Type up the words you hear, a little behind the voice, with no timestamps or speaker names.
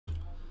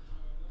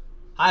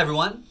Hi,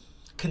 everyone.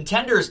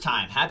 Contenders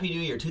time. Happy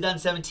New Year.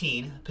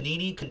 2017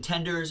 Panini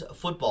Contenders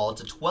Football.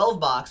 It's a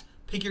 12-box.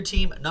 Pick your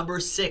team number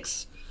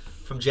 6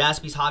 from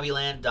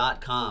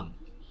JaspysHobbyland.com.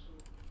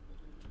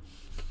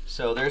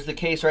 So there's the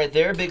case right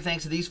there. Big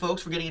thanks to these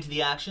folks for getting into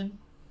the action.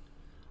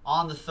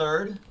 On the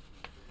 3rd,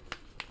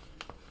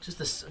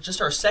 just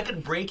our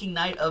second breaking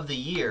night of the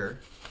year.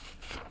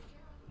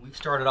 We've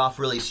started off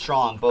really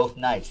strong both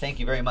nights. Thank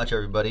you very much,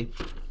 everybody.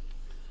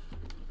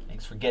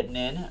 Thanks for getting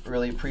in.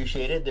 Really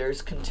appreciate it.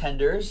 There's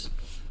Contenders.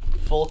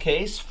 Full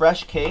case,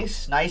 fresh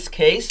case, nice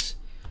case.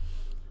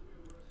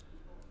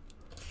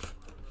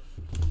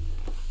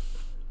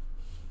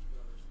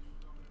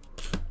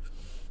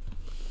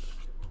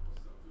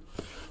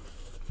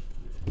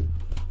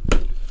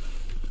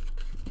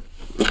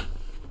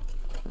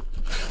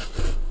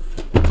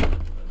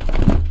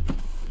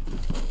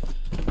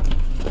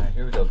 All right,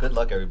 here we go. Good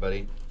luck,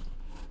 everybody.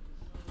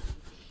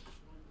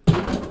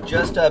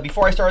 Just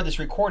before I started this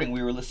recording,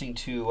 we were listening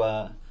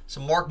to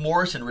some Mark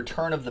Morrison,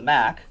 Return of the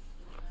Mac.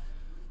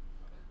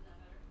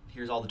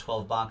 Here's all the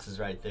 12 boxes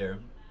right there.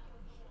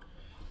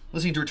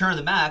 Listening to Return of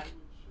the Mac,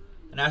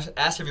 and I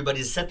asked everybody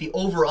to set the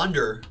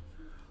over-under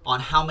on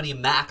how many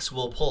Macs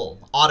we'll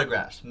pull.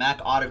 Autographs. Mac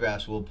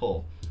autographs we'll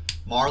pull.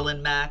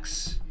 Marlon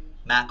Macs,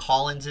 Mac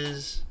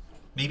Collinses,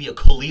 maybe a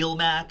Khalil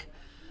Mac.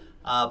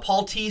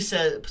 Paul T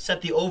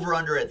set the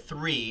over-under at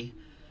 3.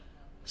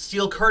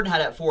 Steel Curtain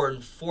had it at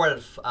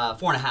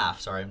 4.5.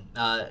 Sorry.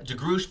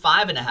 DeGroosh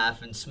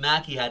 5.5, and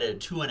Smacky had it at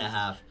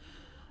 2.5.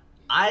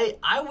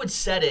 I would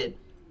set it.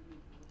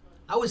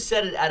 I would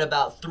set it at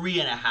about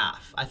 3.5.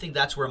 I think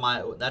that's where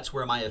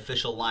my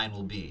official line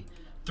will be.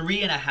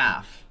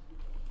 3.5.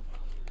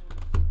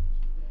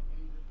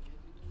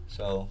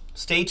 So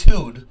stay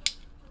tuned.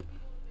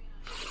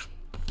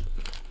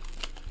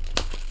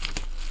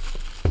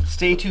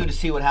 Stay tuned to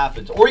see what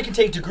happens. Or you can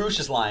take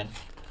DeGroosh's line.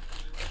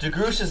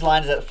 DeGroosh's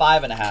line is at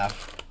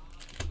 5.5.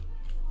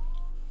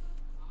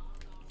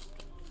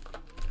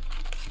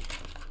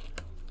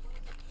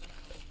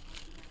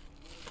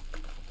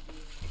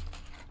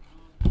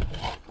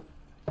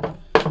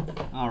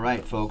 All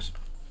right, folks.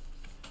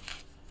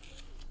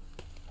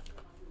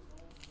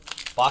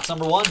 Box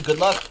number 1. Good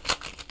luck.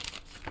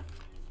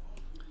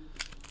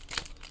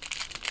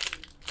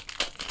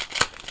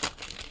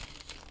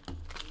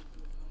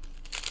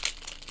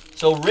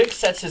 So Rick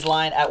sets his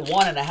line at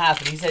 1.5,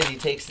 and he says he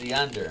takes the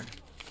under.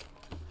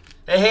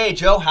 Hey,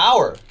 Joe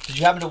Hauer. Did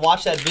you happen to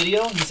watch that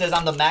video? He says,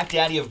 I'm the Mac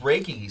Daddy of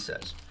breaking, he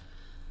says.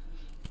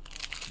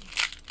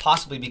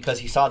 Possibly because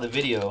he saw the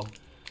video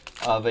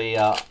of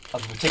a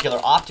particular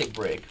optic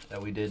break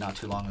that we did not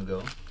too long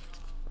ago.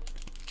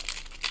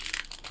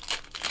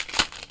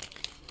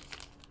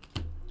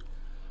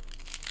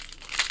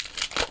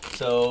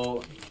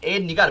 So,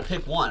 Aiden, you got to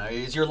pick one.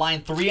 Is your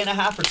line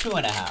 3.5 or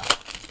 2.5?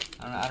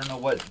 I don't know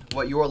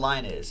what your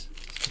line is.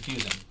 It's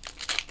confusing.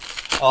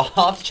 Oh,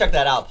 I'll have to check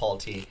that out, Paul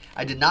T.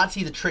 I did not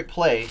see the trick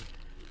play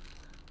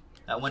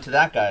that went to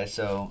that guy,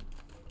 so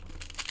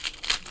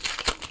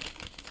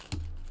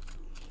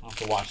I'll have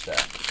to watch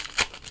that.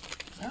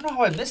 I don't know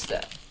how I missed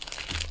that.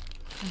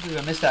 I can't believe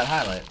I missed that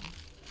highlight.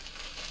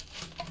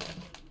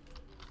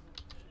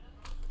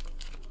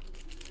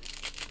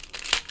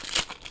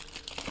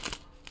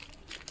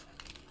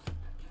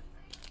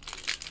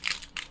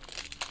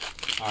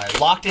 All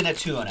right, locked in at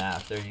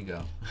 2.5. There you go.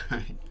 All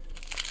right.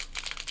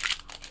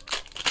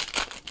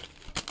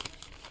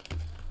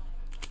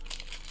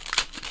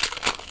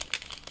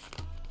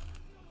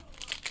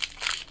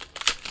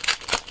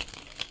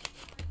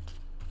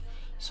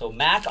 So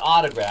Mac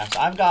autographs,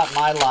 I've got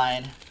my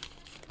line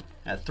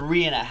at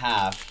 3.5.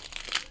 I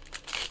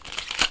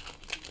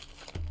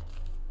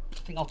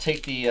think I'll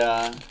take the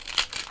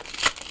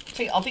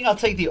I'll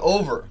take the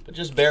over, but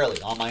just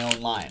barely on my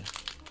own line.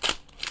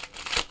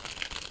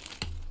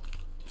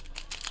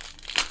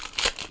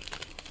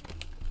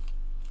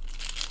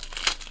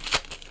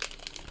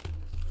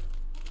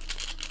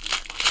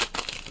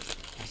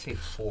 I say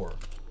 4.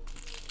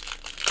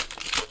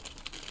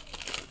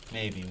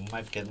 Maybe we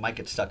might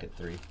get stuck at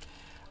 3.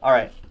 All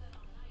right.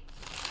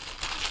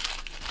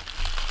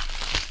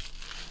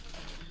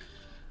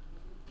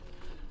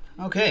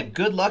 Okay,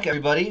 good luck,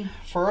 everybody.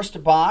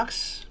 First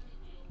box.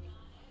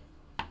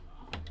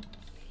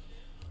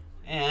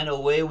 And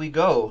away we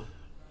go.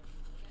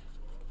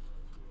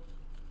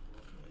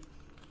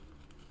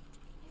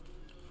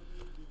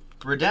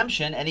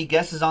 Redemption. Any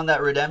guesses on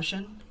that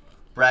redemption?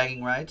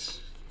 Bragging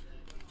rights.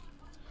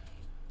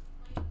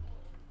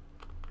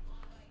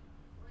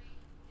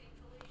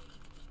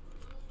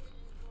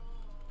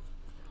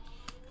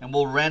 And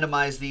we'll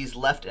randomize these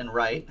left and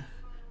right.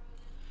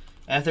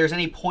 And if there's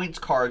any points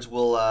cards,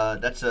 we'll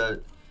gather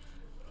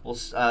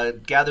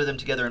them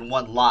together in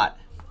one lot.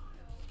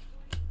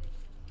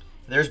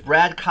 There's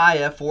Brad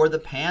Kaya for the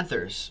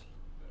Panthers.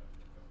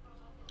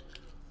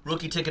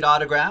 Rookie ticket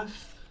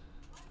autograph.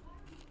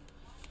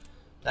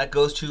 That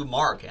goes to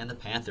Mark and the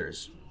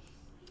Panthers.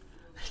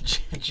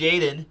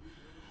 Jaden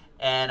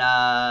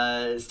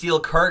and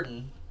Steel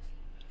Curtain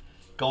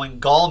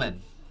going Gallman.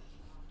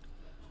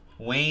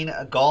 Wayne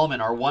Gallman,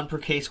 our 1 per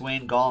case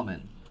Wayne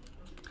Gallman.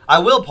 I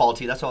will, Paul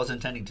T. That's what I was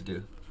intending to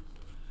do.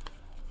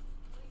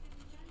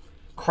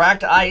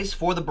 Cracked Ice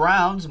for the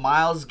Browns,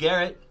 Myles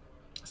Garrett.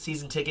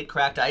 Season ticket,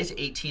 Cracked Ice,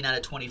 18 out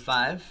of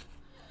 25.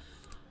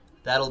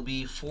 That'll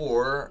be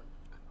for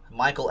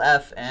Michael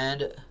F.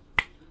 and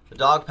the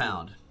Dog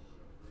Pound.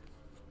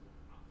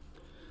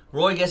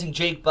 Roy guessing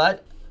Jake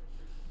Butt.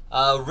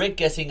 Rick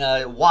guessing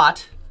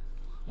Watt.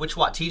 Which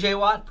Watt? TJ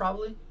Watt,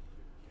 probably?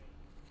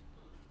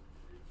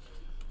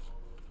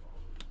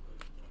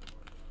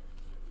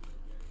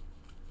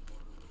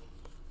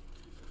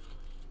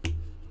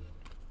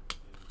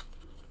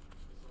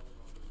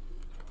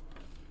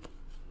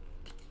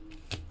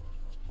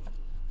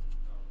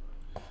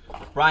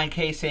 Brian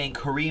K saying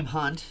Kareem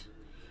Hunt.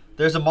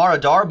 There's a Mara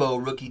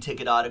Darbo rookie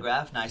ticket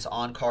autograph. Nice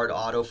on-card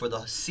auto for the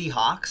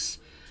Seahawks.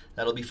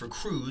 That'll be for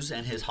Cruz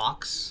and his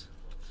Hawks.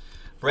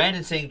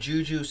 Brandon saying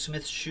Juju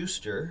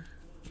Smith-Schuster.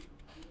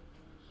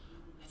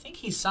 I think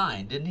he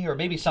signed, didn't he? Or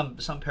maybe some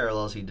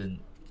parallels he didn't.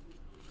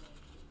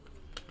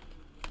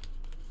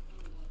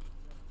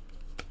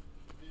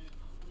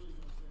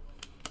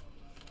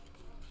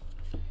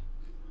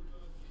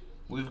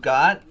 We've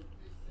got...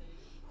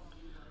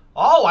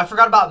 Oh, I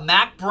forgot about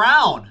Mac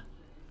Brown.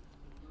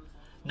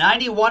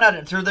 91 out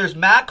of... So there's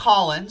Mac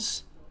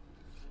Collins,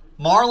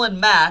 Marlon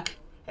Mack,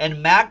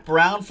 and Mac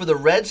Brown for the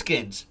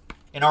Redskins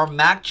in our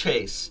Mac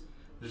chase.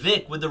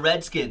 Vic with the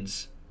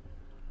Redskins.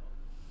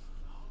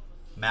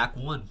 Mac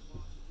won.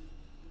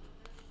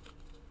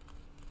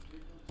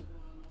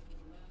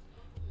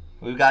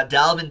 We've got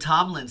Dalvin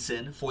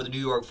Tomlinson for the New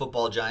York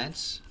Football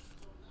Giants.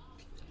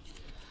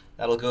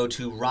 That'll go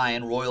to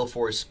Ryan, Royal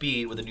for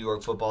Speed with the New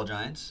York Football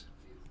Giants.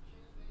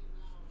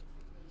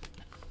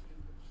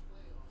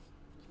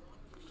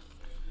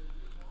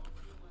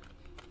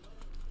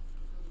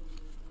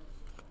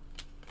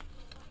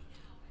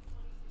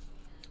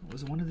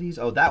 Was it one of these?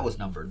 Oh, that was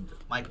numbered.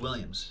 Mike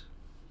Williams.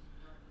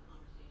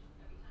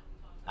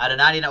 Out of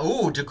 99.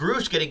 Ooh,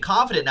 DeGroosh getting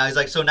confident now. He's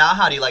like, so now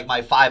how do you like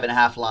my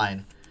 5.5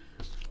 line?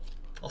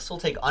 I'll still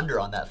take under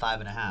on that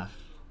 5.5.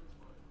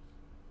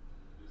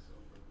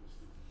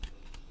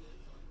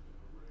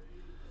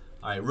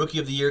 All right, Rookie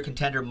of the Year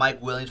contender Mike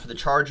Williams for the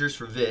Chargers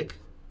for Vic.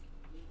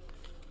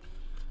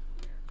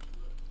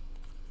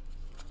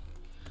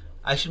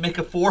 I should make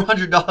a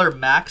 $400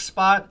 max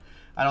spot.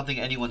 I don't think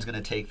anyone's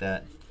going to take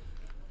that.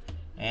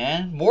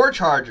 And more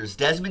Chargers,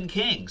 Desmond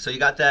King. So you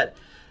got that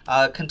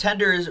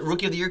Contenders,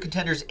 Rookie of the Year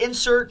Contenders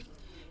insert.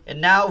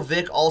 And now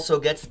Vic also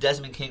gets the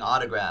Desmond King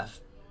autograph.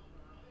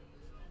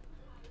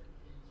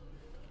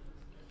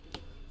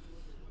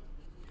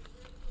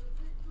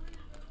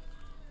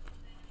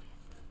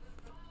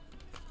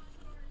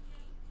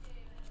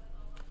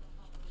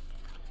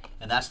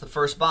 And that's the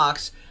first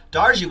box.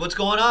 Darji, what's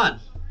going on?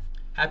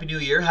 Happy New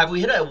Year. Have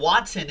we hit a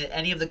Watson at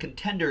any of the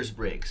Contenders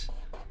breaks?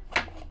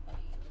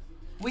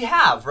 We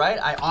have, right?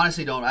 I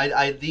honestly don't.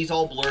 These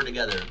all blur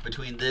together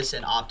between this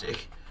and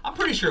Optic. I'm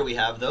pretty sure we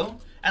have, though.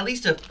 At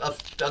least a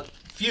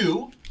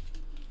few,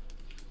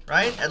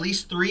 right? At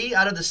least 3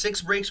 out of the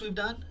 6 breaks we've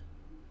done.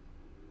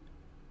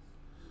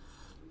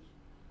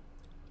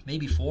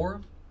 Maybe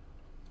 4.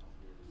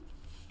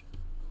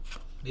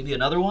 Maybe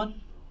another one.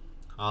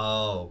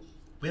 Oh,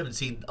 we haven't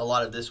seen a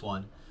lot of this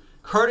one.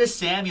 Curtis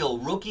Samuel,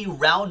 Rookie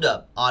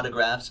Roundup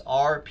autographs,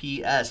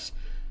 RPS.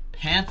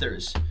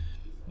 Panthers.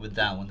 With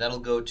that one. That'll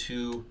go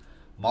to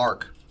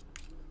Mark,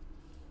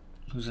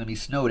 who's going to be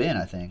snowed in,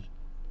 I think.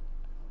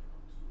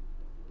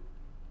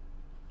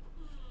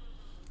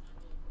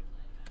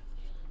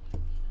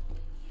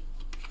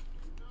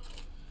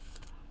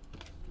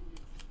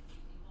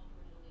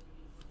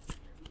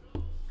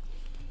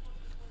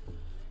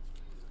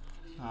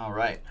 All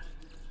right.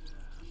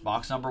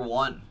 Box number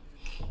 1.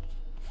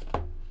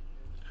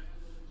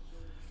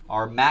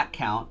 Our Mac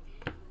count.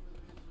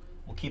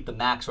 We'll keep the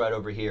Max right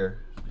over here.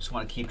 Just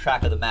want to keep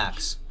track of the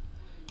Max.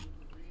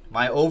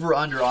 My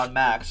over-under on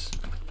Max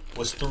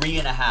was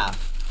 3.5.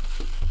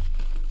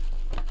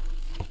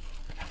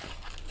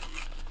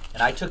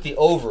 And I took the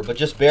over, but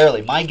just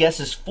barely. My guess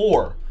is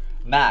 4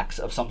 Max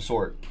of some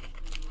sort.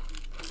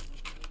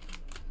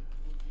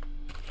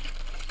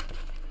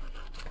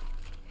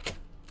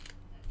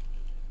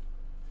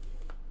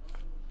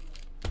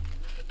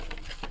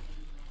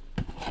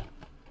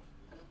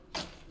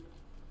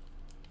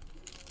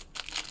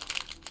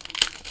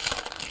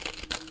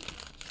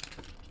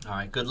 All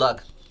right, good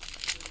luck.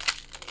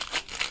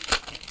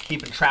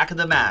 Keeping track of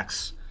the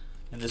Max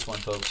in this one,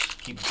 folks.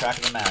 Keeping track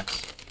of the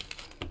Max.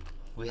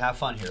 We have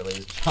fun here,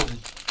 ladies and gentlemen.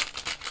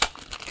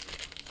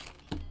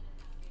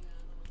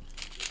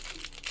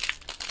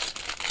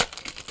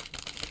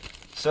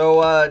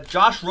 So,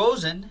 Josh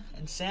Rosen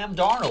and Sam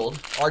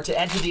Darnold are to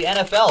enter the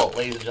NFL,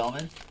 ladies and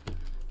gentlemen.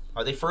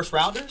 Are they first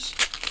rounders?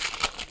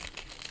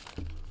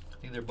 I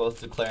think they're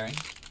both declaring.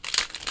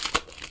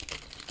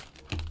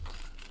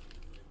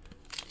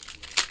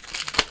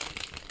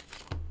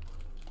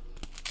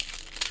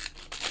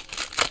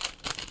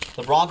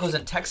 The Broncos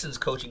and Texans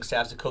coaching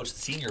staffs to coach the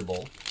Senior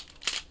Bowl.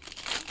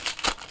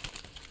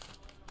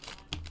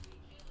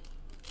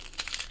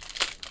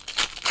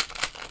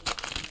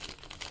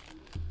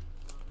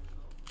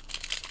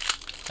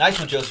 Nice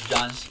one, Joseph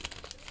Johns.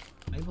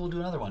 Maybe we'll do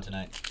another one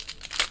tonight.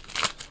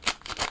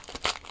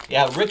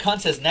 Yeah, Rick Hunt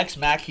says next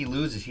Mac he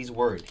loses. He's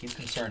worried. He's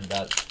concerned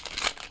about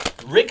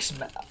it. Rick's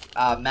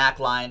Mac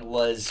line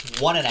was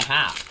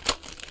 1.5.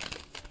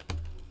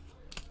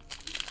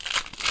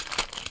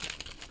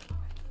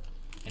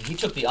 And he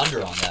took the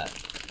under on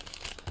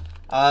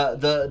that.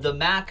 The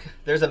Mac,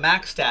 there's a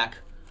Mac stack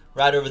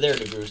right over there,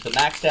 DeGruce. The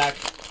Mac stack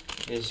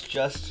is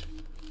just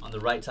on the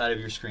right side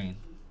of your screen.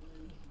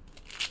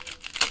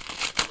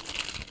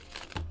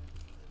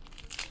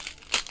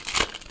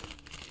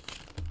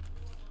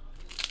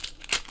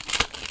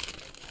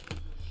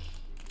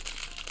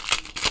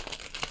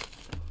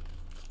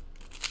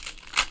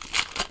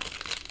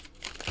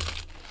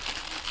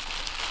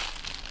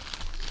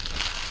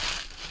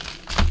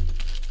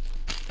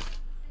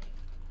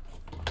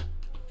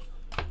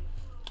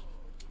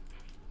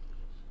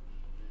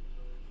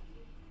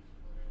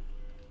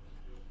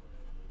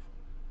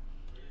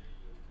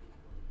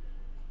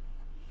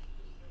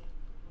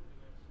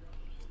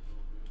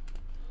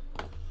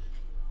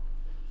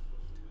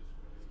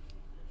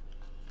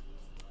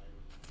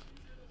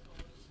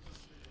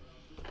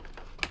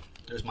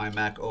 There's my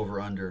Mac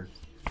over-under.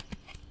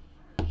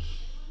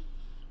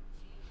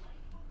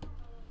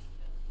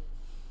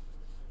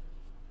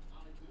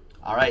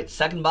 All right,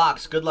 second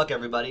box. Good luck,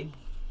 everybody.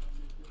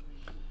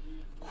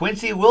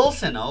 Quincy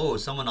Wilson. Oh,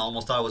 someone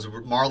almost thought it was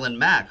Marlon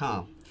Mack,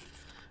 huh?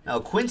 Now,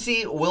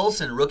 Quincy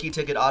Wilson, rookie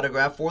ticket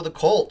autograph for the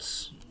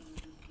Colts.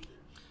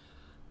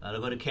 That'll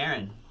go to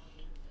Karen.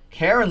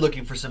 Karen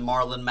looking for some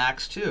Marlon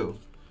Macks, too.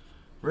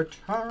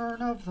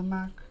 Return of the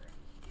Mac.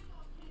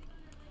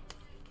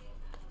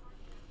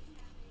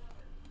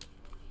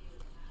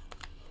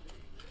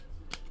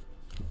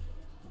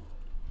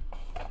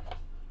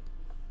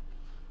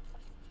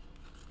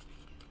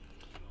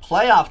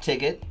 Playoff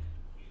ticket,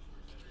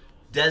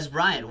 Des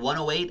Bryant,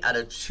 108 out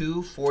of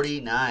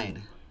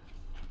 249.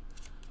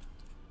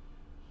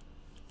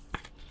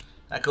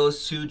 That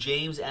goes to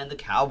James and the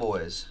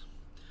Cowboys.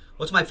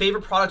 What's my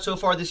favorite product so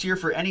far this year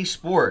for any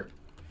sport?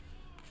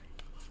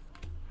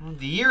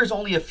 The year is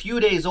only a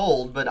few days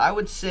old, but I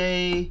would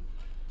say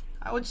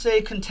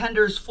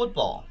Contenders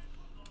football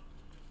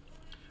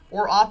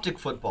or Optic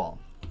football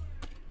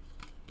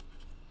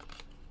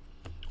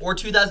or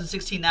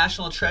 2016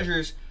 National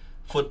Treasures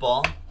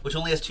football, which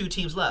only has 2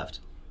 teams left.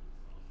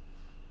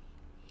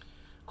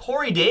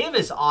 Corey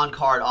Davis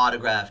on-card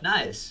autograph.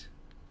 Nice.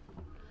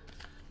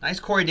 Nice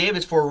Corey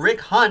Davis for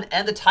Rick Hunt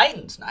and the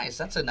Titans. Nice.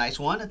 That's a nice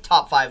one. A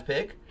top 5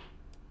 pick.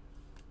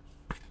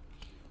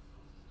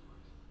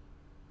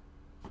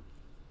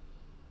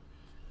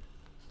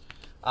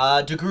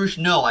 DeGrush,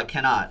 no, I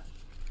cannot.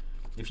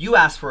 If you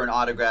ask for an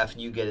autograph and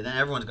you get it, then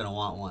everyone's going to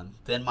want one.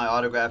 Then my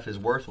autograph is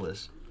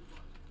worthless.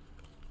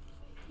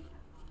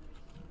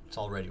 It's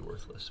already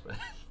worthless, but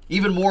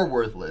even more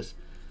worthless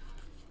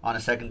on a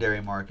secondary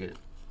market.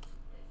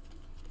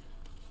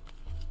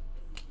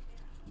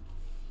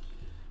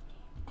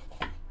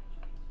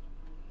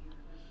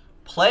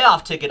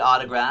 Playoff ticket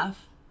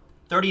autograph,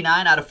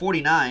 39 out of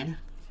 49.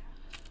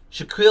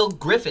 Shaquille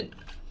Griffin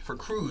for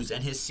Cruz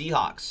and his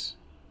Seahawks.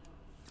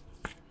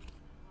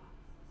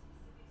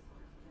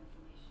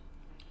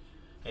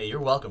 Hey, you're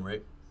welcome,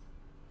 Rick.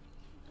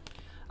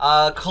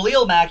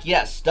 Khalil Mack,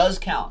 yes, does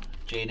count.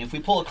 Jaden, if we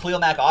pull a Khalil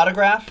Mack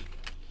autograph,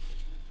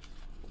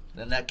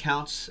 then that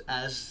counts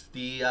as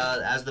the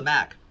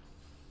Mac.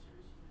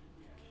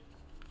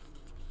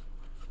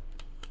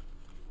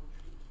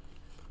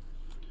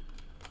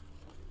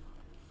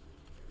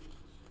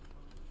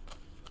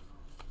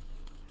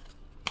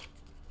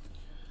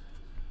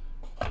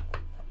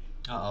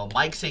 Uh-oh,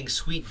 Mike saying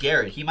Sweet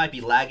Garrett. He might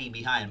be lagging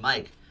behind.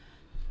 Mike,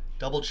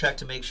 double check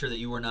to make sure that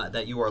you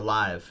are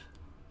live.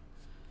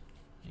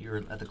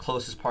 You're at the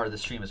closest part of the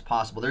stream as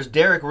possible. There's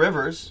Derek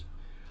Rivers.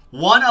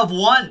 1 of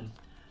 1.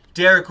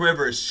 Derek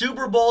Rivers.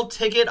 Super Bowl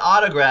ticket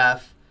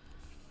autograph.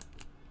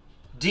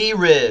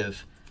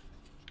 D-Riv.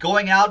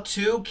 Going out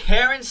to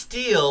Karen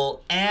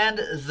Steele and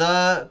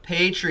the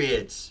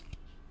Patriots.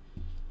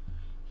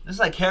 This is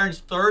like Karen's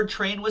 3rd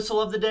train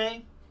whistle of the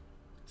day.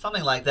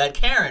 Something like that.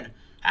 Karen,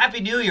 Happy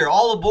New Year.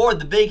 All aboard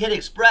the Big Hit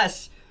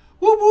Express.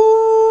 Whoop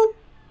whoop.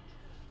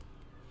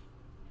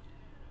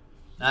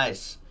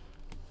 Nice.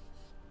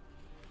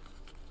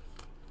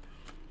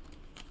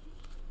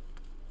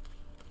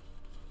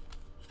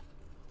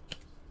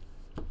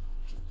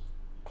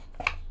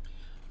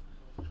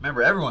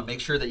 Remember, everyone,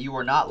 make sure that you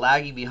are not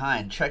lagging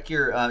behind. Check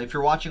your, if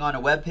you're watching on a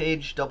web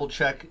page, double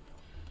check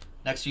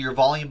next to your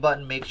volume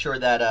button. Make sure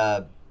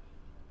that,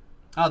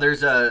 oh,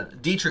 there's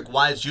Dietrich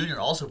Wise Jr.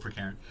 also for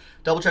Karen.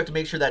 Double check to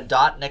make sure that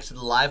dot next to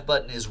the live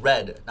button is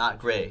red, not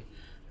gray.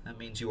 That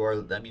means you are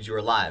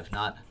live,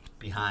 not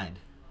behind.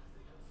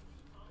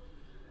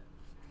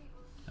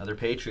 Another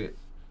Patriot.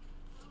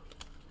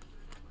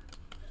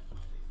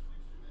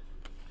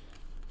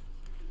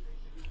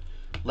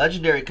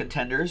 Legendary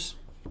Contenders.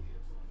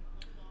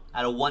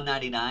 Out of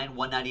 199,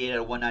 198 out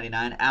of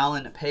 199.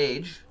 Alan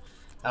Page.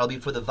 That'll be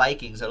for the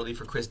Vikings. That'll be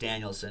for Chris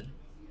Danielson.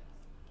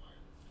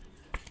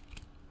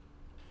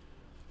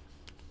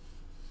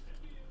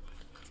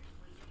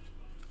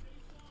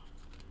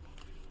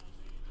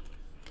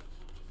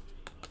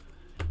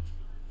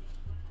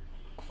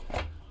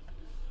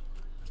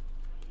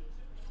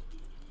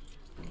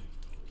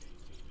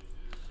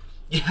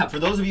 Yeah, for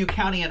those of you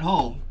counting at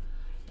home,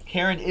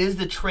 Karen is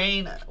the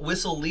train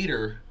whistle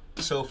leader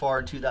so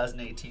far in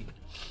 2018.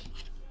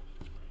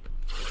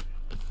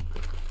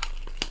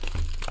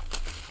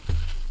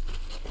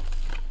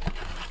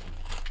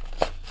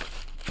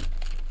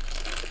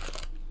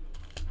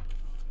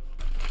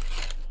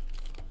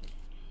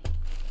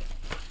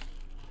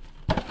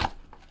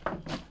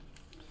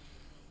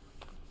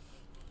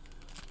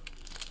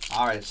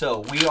 All right,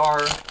 so we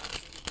are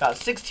about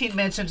 16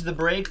 minutes into the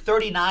break,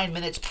 39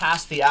 minutes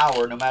past the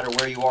hour, no matter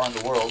where you are in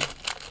the world.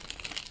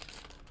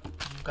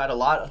 We've got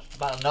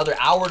about another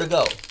hour to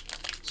go.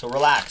 So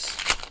relax,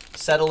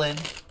 settle in,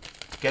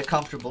 get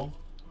comfortable.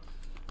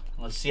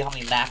 Let's see how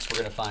many Macs we're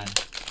going to find.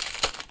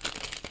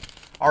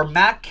 Our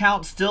Mac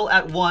count still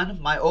at 1.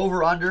 My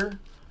over-under,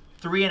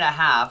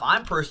 3.5.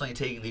 I'm personally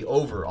taking the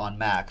over on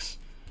Macs.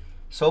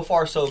 So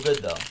far, so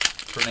good, though,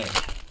 for me.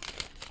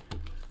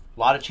 A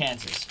lot of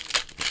chances.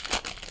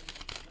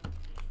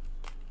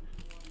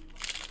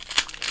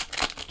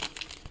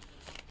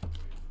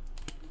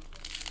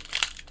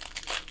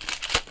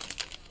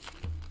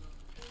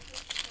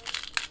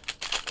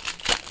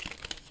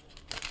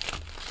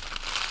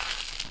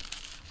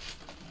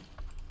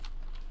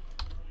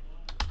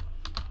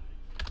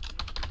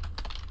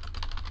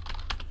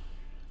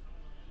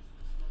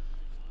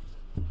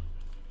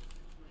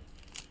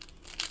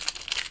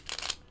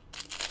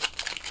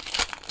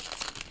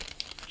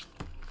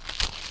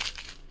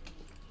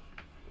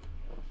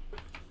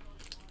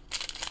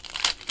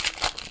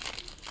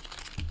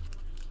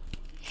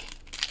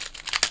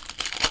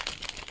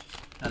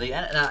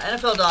 Now,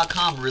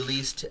 NFL.com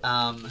released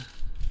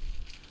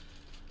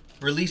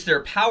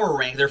their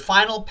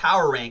final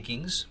power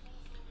rankings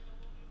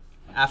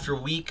after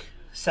week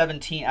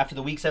 17. After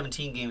the week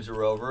 17 games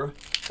were over.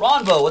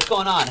 Ronvo, what's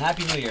going on?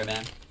 Happy New Year,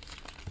 man.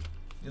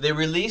 They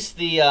released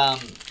the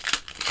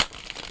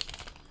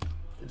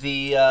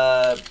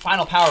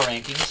final power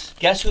rankings.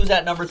 Guess who's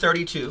at number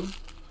 32?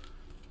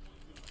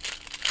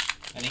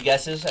 Any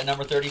guesses at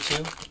number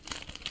 32?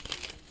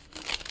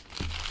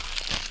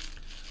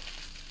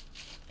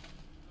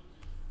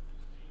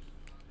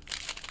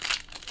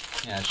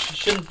 Yeah,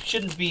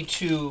 shouldn't be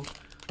too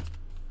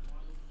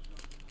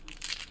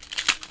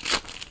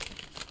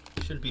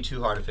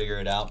hard to figure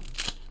it out.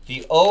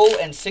 The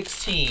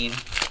 0-16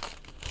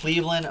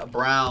 Cleveland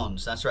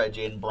Browns. That's right,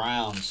 Jaden,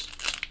 Browns.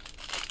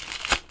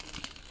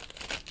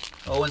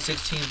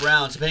 0-16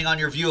 Browns. Depending on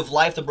your view of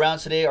life, the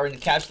Browns today are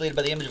encapsulated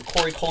by the image of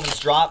Corey Coleman's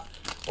drop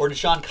or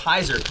Deshaun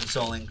Kaiser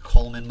consoling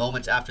Coleman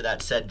moments after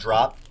that said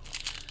drop.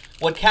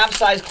 What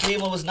capsized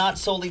Cleveland was not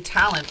solely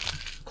talent,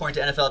 according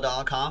to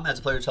NFL.com, as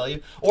a player to tell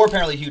you, or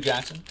apparently Hugh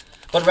Jackson,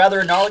 but rather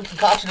a gnarly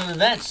concoction of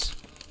events,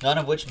 none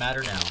of which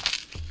matter now.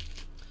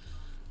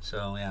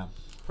 So, yeah,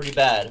 pretty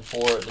bad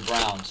for the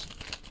Browns.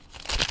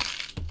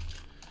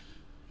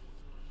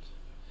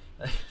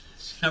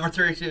 Number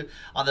 32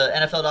 on the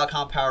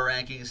NFL.com power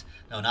rankings.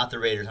 No, not the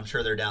Raiders. I'm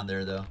sure they're down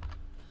there, though.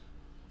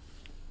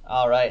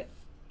 All right.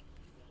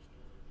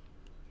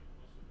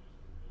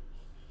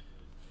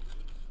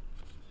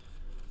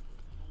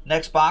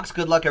 Next box.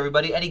 Good luck,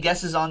 everybody. Any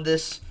guesses on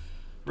this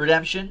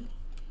redemption?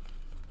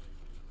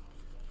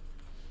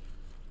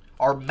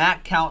 Our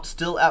Mac count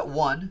still at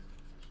 1.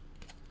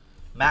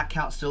 Mac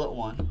count still at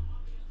 1.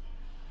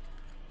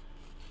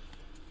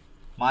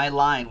 My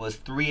line was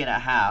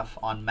 3.5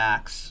 on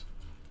Max.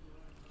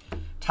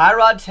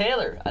 Tyrod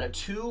Taylor at a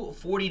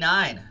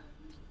 249.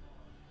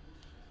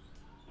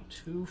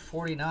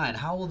 249.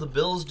 How will the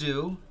Bills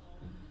do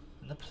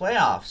in the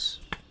playoffs?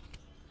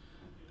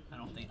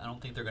 I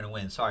don't think they're going to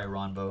win. Sorry,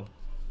 Ronbo.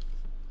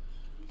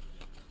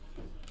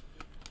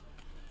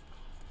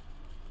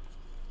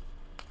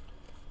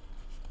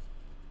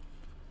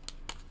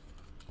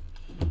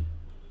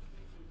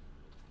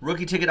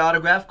 Rookie ticket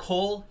autograph,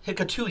 Cole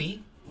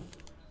Hikatuni.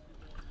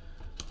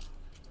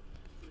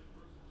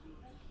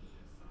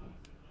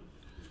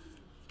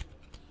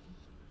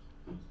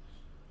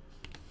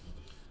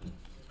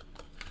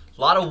 A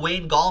lot of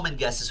Wayne Gallman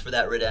guesses for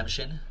that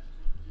redemption.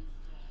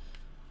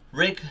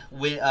 Rick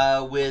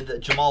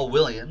with Jamal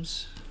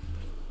Williams.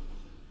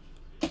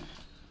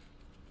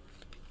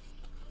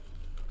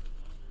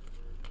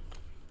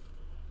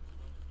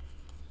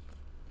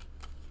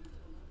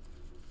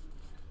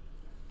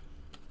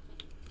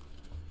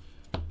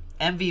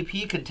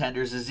 MVP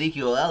contenders,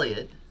 Ezekiel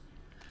Elliott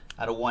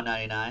out of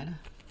 199.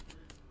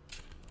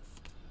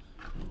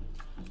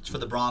 It's for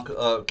the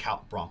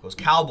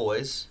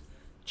Cowboys,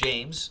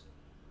 James.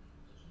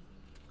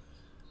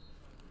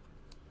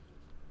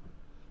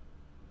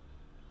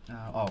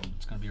 Oh,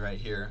 it's going to be right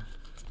here.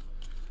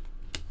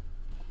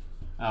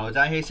 Oh, did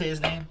I hear you say his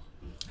name?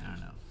 I don't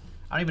know.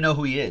 I don't even know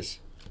who he is.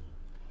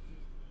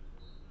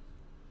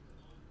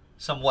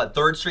 Some, what,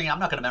 third string? I'm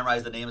not going to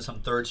memorize the name of some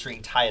third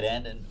string tight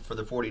end for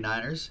the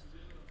 49ers.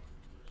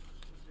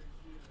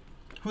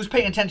 Who's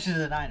paying attention to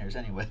the Niners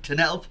anyway?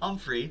 Donnell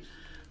Pumphrey.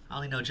 I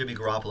only know Jimmy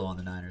Garoppolo on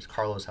the Niners.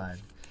 Carlos Hyde.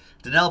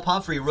 Donnell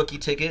Pumphrey, rookie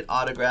ticket,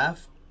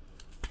 autograph.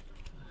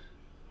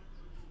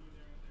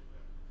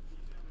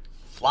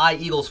 Fly,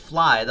 Eagles,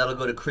 fly. That'll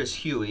go to Chris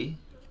Huey.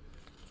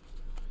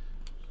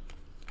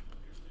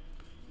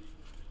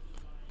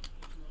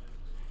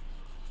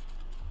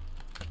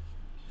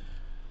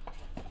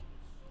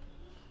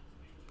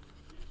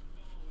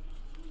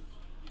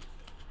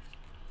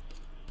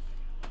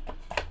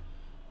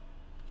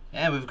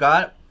 And we've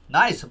got,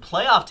 nice, a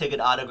playoff ticket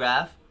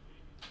autograph.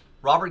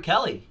 Robert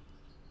Kelly.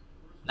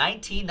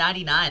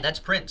 1999. That's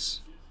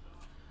Prince.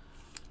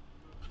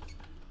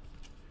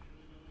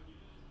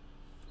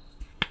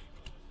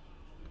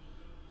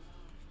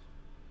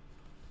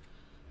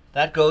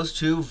 That goes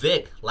to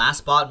Vic. Last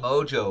spot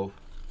mojo.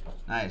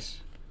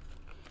 Nice.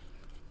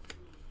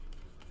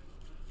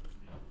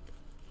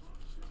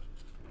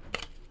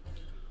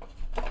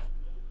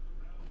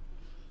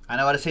 I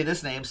know how to say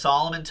this name.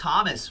 Solomon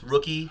Thomas.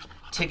 Rookie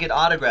ticket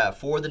autograph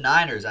for the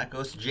Niners. That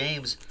goes to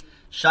James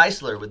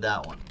Scheisler with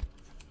that one.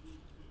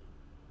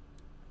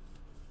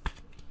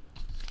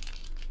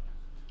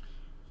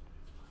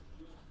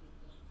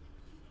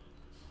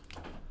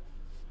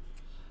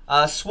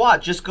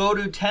 SWAT, just go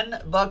to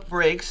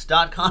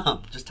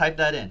 10buckbreaks.com. Just type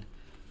that in.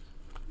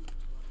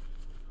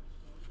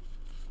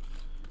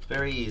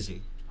 Very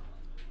easy.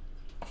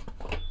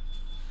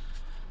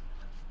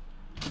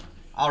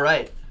 All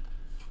right.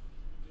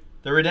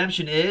 The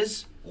redemption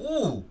is,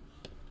 ooh,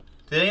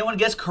 did anyone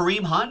guess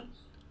Kareem Hunt?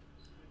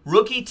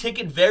 Rookie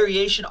ticket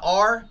variation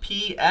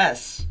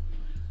RPS.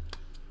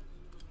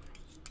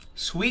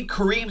 Sweet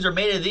Kareems are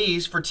made of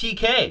these for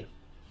TK.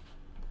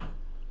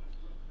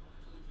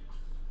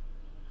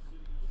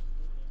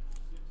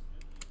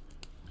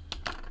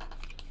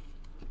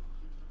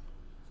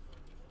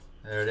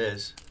 There it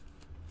is.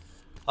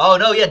 Oh,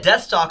 no, yeah,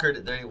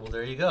 Deathstalker.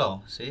 There you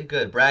go. See?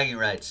 Good. Bragging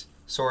rights.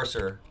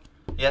 Sorcerer.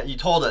 Yeah, you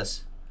told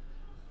us.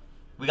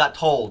 We got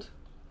told.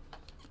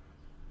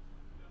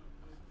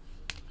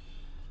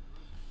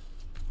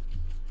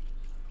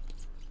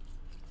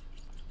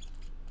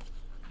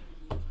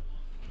 I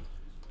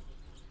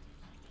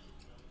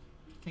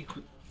think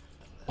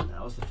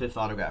that was the 5th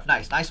autograph.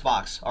 Nice. Nice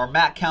box. Our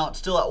MAC count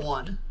still at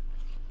 1.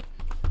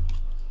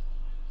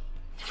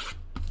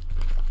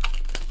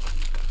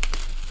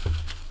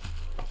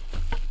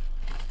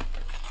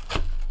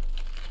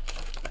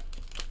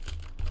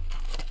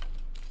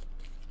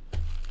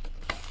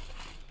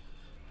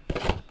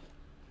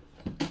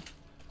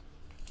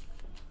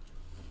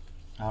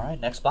 All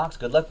right, next box.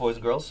 Good luck, boys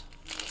and girls.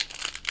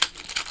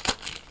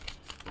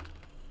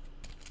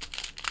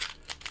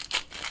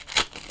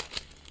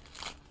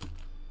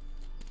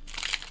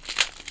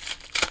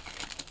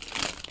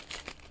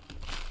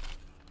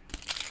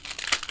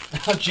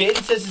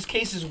 Jaden says his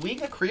case is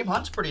weak. Kareem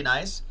Hunt's pretty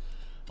nice.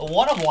 The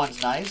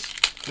 1/1's nice.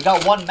 We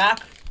got one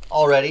Mac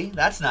already.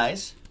 That's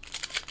nice.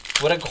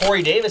 What a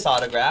Corey Davis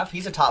autograph.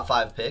 He's a top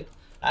 5 pick.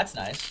 That's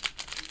nice.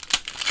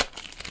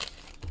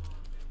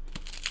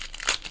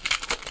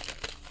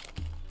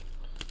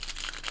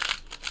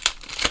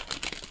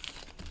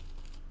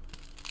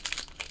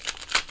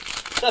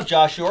 What's up,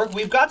 Josh York?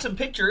 We've got some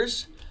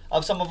pictures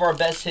of some of our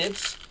best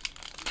hits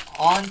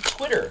on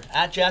Twitter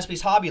at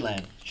Jaspys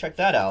Hobbyland. Check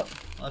that out.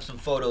 I'll have some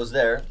photos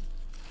there.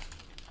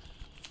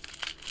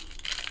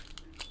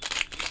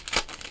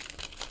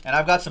 And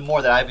I've got some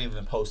more that I haven't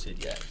even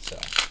posted yet. So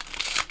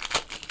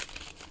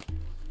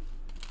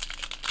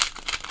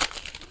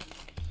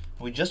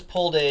we just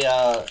pulled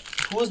a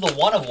who was the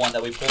 1/1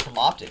 that we pulled from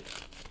Optic?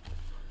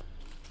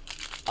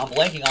 I'm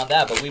blanking on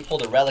that, but we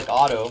pulled a relic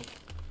auto.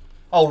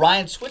 Oh,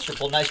 Ryan Switzer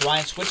pulled a nice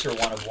Ryan Switzer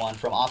 1/1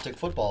 from Optic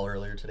Football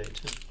earlier today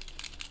too.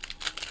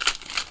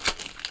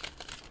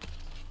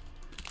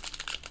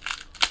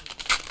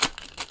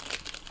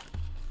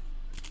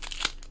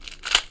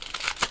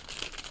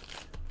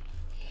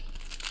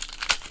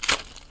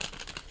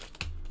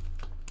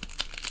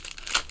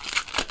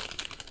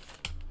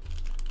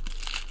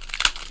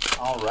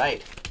 All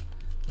right.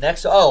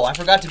 Next, oh, I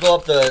forgot to go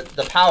up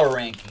the power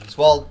rankings.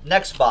 Well,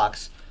 next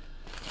box,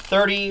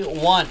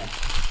 31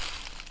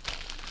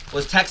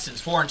 was Texans,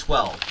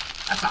 4-12.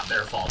 That's not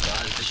their fault,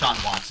 though. It's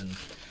Deshaun Watson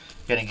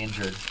getting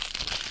injured.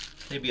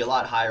 They'd be a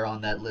lot higher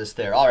on that list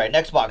there. All right,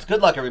 next box.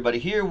 Good luck, everybody.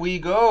 Here we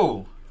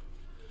go.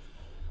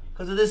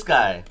 Because of this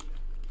guy.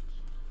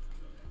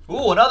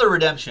 Ooh, another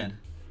redemption.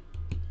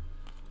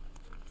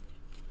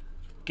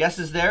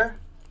 Guesses there?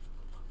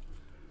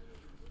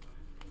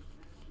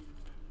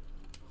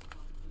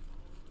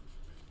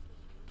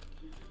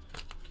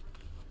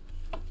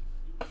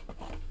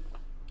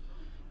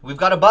 We've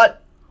got a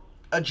Butt,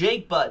 a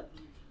Jake Butt.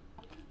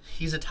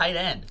 He's a tight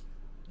end.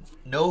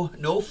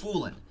 No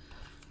fooling.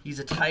 He's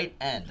a tight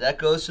end. That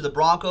goes to the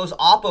Broncos.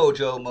 Oppo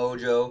Joe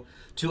Mojo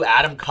to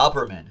Adam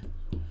Kupperman.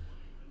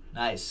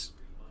 Nice.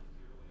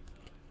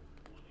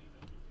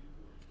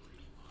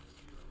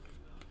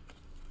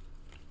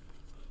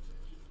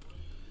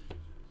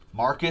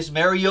 Marcus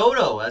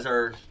Mariota, as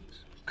our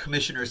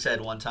commissioner said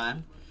one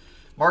time.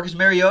 Marcus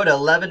Mariota,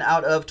 11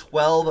 out of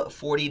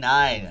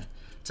 1249.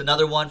 It's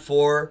another one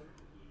for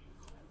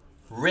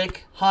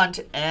Rick Hunt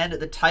and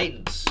the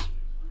Titans.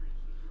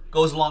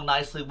 Goes along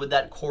nicely with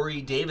that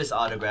Corey Davis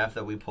autograph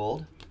that we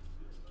pulled.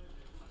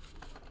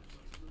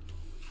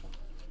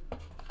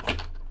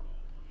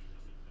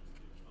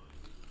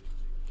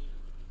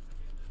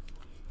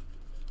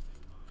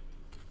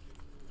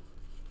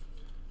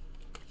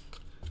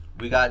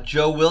 We got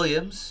Joe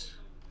Williams.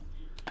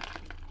 I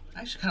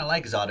actually kind of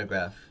like his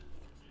autograph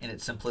in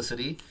its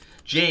simplicity.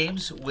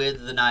 James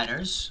with the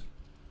Niners.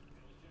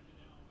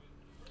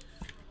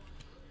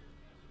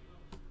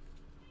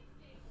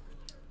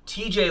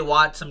 TJ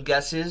Watt, some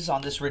guesses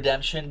on this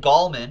redemption.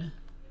 Gallman.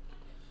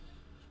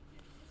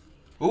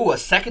 Ooh, a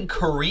second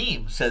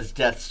Kareem, says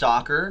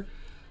Deathstalker.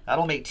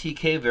 That'll make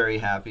TK very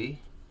happy.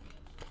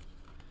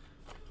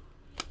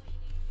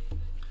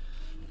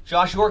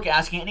 Josh York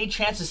asking, any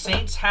chance the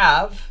Saints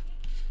have,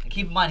 and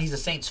keep in mind he's a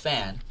Saints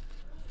fan,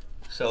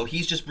 so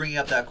he's just bringing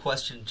up that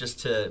question just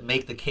to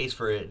make the case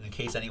for it in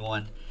case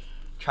anyone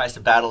tries to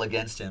battle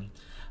against him.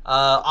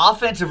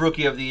 Offensive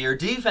Rookie of the Year,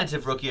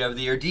 Defensive Rookie of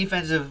the Year,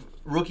 Defensive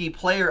Rookie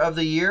Player of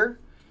the Year.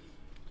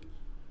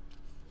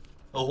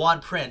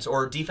 Juan Prince,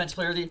 or Defense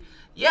Player of the Year.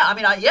 Yeah, I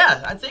mean,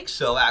 I think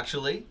so,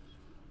 actually.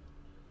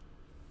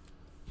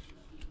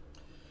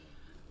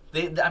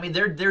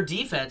 Their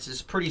defense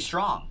is pretty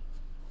strong.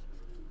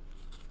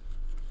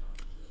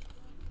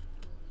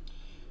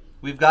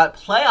 We've got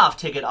playoff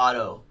ticket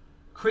auto.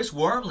 Chris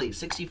Wormley,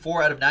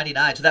 64 out of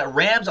 99. So that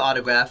Rams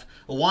autograph,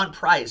 Juan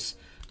Price,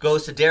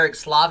 goes to Derek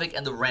Slavic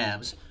and the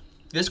Rams.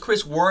 This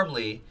Chris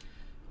Wormley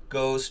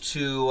goes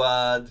to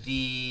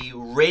the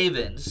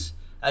Ravens.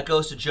 That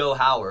goes to Joe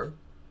Howard.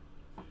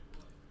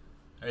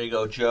 There you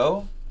go,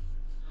 Joe.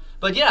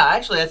 But yeah,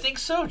 actually, I think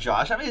so,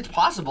 Josh. I mean, it's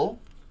possible.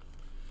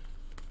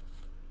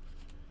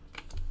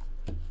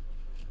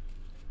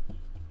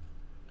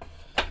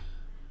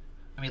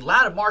 I mean,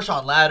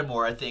 Marshawn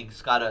Lattimore, I think,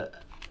 has got a.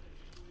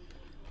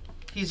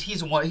 He's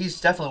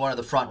definitely one of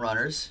the front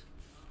runners.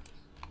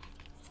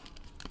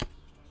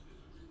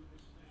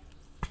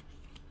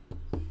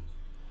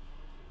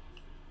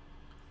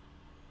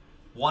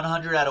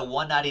 $100 out of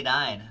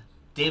 $199.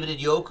 David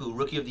Njoku,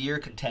 Rookie of the Year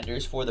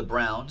contenders for the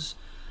Browns.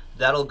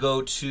 That'll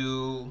go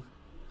to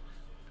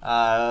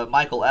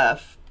Michael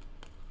F.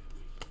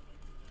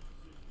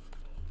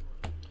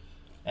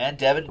 And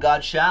Devin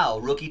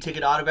Godchaux, Rookie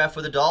ticket autograph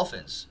for the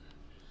Dolphins.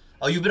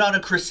 Oh, you've been on a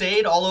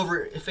crusade all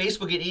over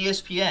Facebook and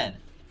ESPN.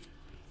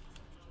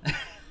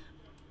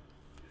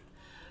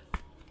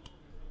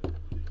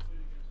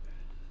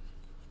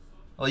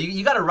 Well,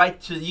 you got to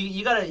write to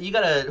you got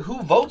to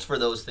who votes for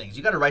those things?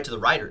 You got to write to the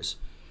writers,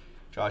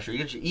 Josh. Or you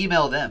got to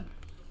email them.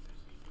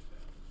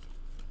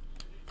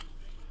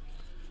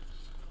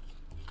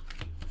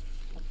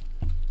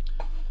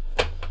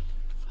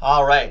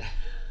 All right.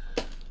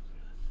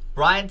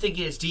 Brian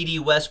thinking it's D.D.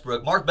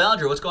 Westbrook. Mark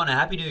Bellinger, what's going on?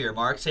 Happy New Year,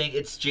 Mark. Saying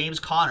it's James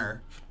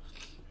Conner.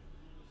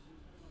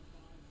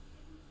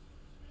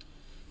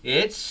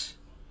 It's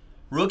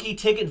rookie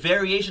ticket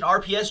variation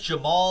RPS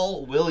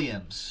Jamal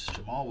Williams.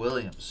 Jamal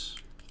Williams.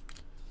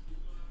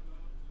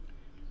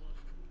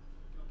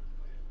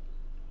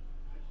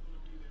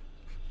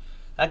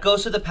 That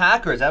goes to the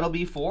Packers. That'll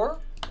be for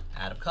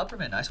Adam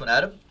Kupperman. Nice one,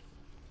 Adam.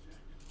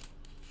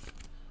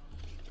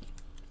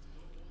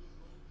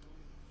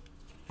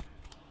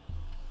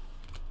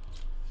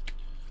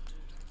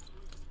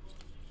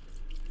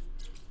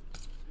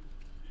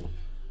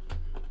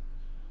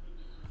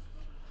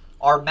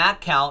 Our MAC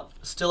count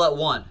still at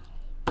 1.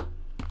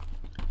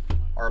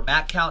 Our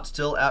MAC count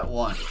still at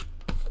 1.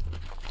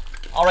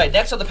 All right,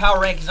 next on the power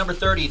rankings, number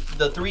 30,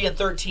 the 3 and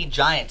 13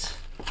 Giants.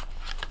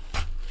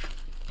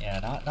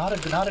 Yeah,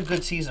 not a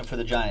good season for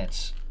the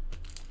Giants.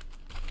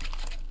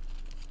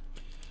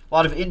 A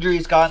lot of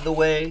injuries got in the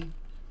way.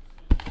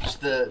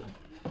 Just the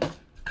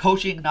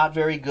coaching not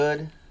very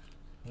good.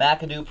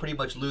 McAdoo pretty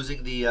much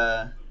losing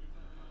the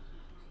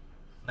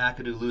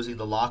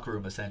locker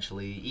room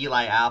essentially.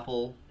 Eli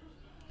Apple,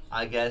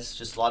 I guess,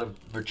 just a lot of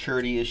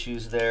maturity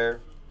issues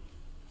there.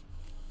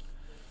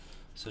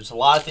 So just a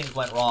lot of things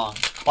went wrong.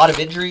 A lot of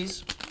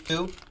injuries,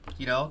 too,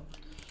 you know.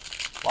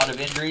 A lot of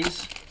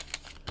injuries.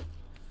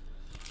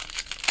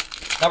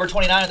 Number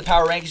 29 in the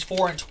power rankings,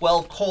 4 and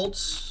 12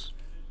 Colts.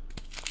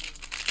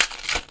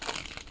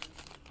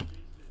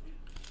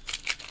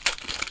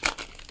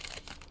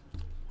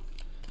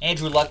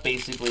 Andrew Luck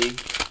basically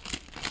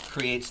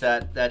creates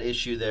that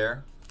issue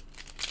there.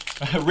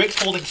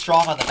 Rick's holding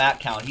strong on the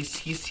MAC count.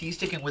 He's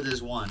sticking with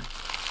his 1.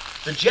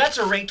 The Jets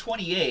are ranked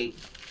 28.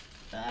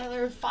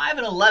 They're 5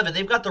 and 11.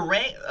 They've got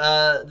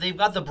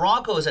the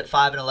Broncos at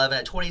 5 and 11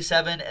 at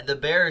 27, and the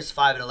Bears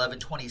 5 and 11,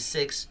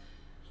 26,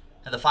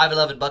 and the 5 and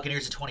 11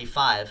 Buccaneers at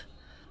 25.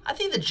 I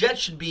think the Jets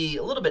should be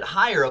a little bit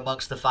higher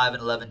amongst the 5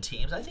 and 11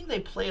 teams. I think they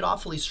played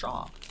awfully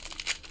strong.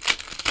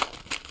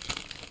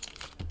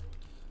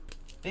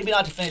 Maybe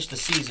not to finish the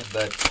season,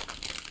 but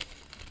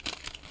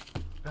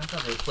I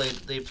thought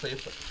they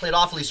played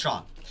awfully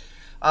strong.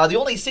 The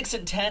only 6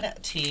 and 10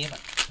 team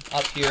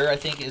up here, I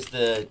think, is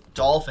the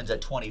Dolphins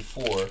at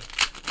 24.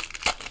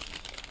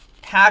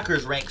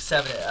 Packers ranked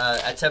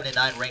at 7 and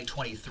 9, ranked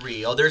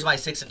 23. Oh, there's my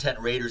 6 and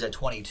 10 Raiders at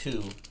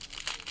 22.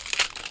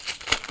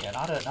 Yeah,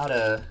 not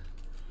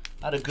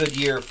a good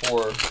year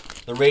for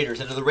the Raiders.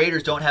 And the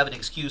Raiders don't have an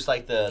excuse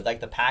like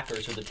the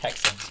Packers or the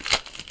Texans.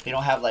 They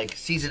don't have like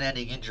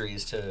season-ending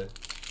injuries to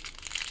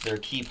their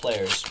key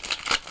players.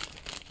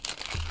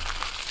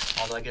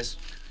 Although I guess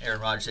Aaron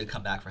Rodgers did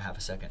come back for half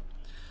a second.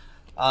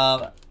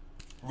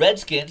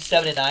 Redskins,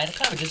 7-9.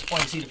 Kind of a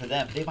disappointing season for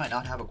them. They might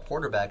not have a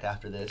quarterback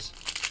after this.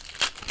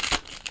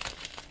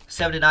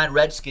 7-9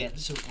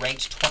 Redskins,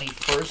 ranked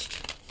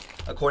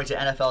 21st, according to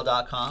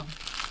NFL.com.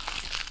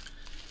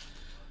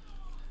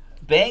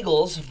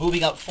 Bengals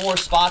moving up 4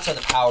 spots on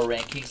the power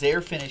rankings. They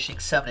are finishing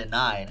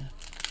 7-9,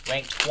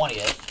 ranked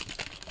 20th.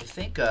 I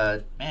think,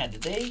 man,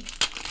 did they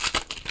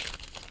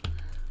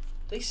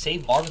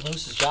save Marvin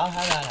Lewis's job?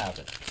 How did that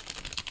happen?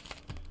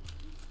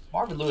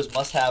 Marvin Lewis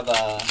must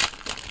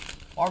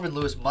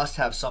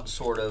have some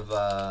sort of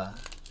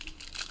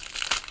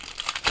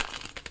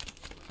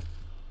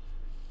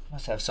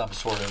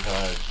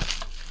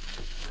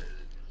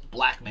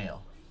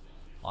blackmail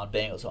on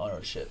Bengals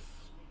ownership.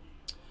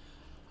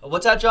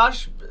 What's that,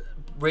 Josh?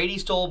 Brady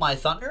stole my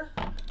thunder?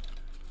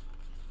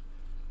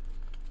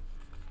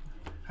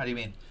 How do you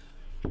mean?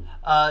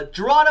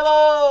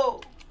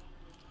 Geronimo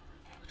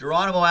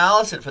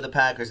Allison for the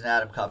Packers and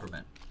Adam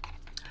Kupperman.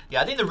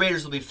 Yeah, I think the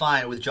Raiders will be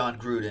fine with John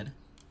Gruden.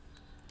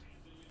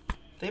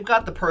 They've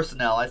got the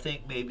personnel. I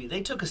think maybe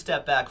they took a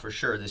step back for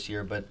sure this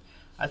year, but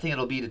I think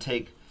it'll be to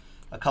take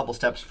a couple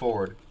steps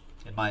forward,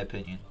 in my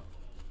opinion.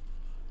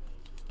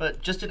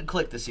 But just didn't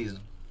click this season.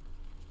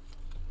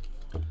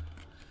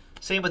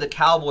 Same with the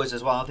Cowboys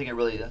as well. I think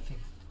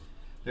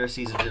their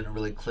season didn't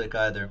really click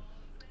either.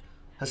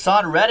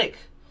 Hassan Reddick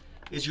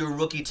is your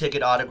rookie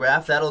ticket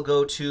autograph. That'll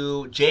go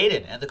to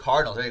Jaden and the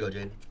Cardinals. There you go,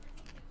 Jaden.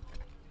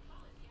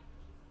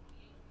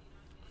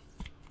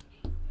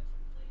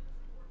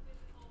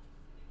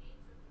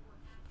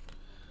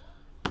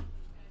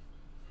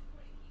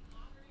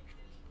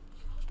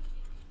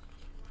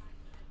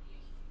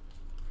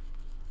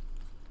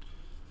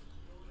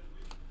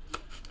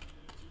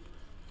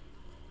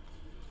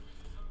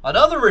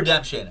 Another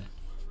redemption.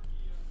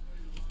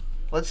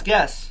 Let's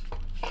guess.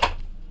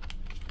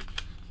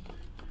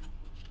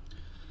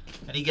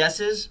 Any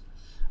guesses?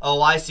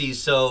 Oh, I see.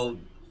 So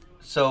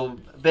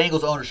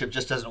Bengals ownership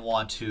just doesn't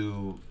want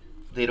to.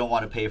 They don't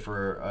want to pay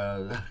for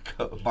a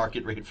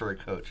market rate for a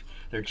coach.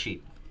 They're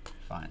cheap.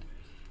 Fine,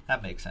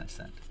 that makes sense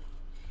then.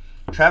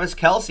 Travis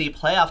Kelce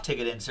playoff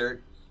ticket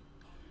insert.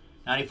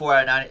 94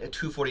 out of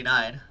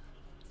 249.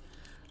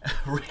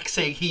 Rick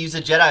saying he used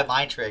a Jedi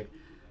mind trick.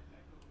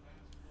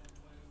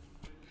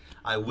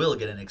 I will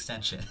get an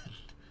extension.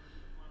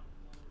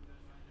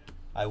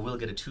 I will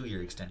get a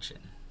 2-year extension.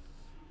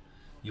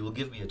 You will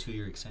give me a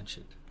 2-year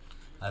extension.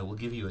 I will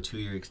give you a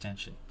 2-year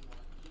extension.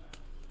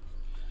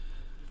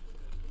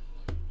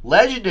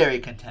 Legendary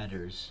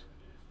contenders.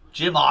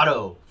 Jim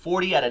Otto,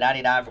 40 out of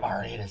 99 from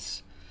our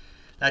Raiders.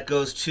 That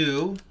goes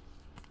to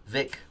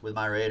Vic with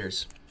my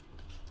Raiders.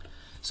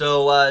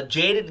 So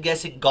Jaden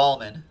guessing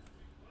Gallman.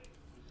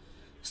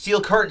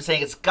 Steel Curtain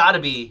saying it's got to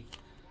be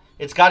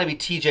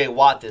T.J.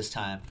 Watt this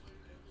time.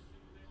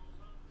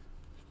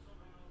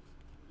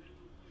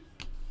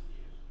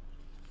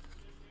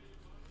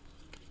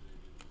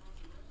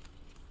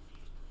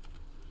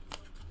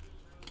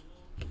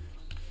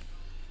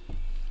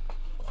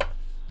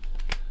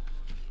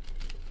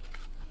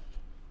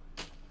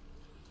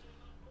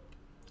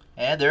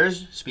 And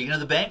there's, speaking of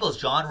the Bengals,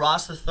 John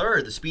Ross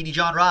III, the speedy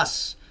John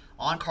Ross.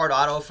 On-card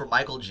auto for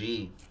Michael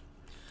G.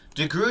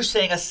 DeGroosh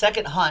saying a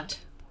second hunt.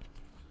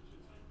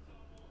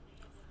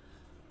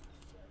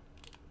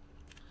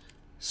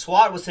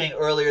 Swat was saying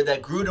earlier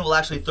that Gruden will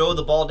actually throw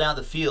the ball down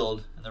the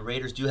field, and the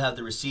Raiders do have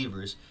the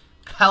receivers.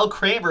 Kyle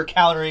Kramer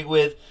countering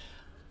with,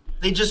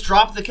 they just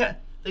dropped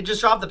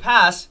the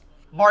pass.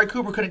 Amari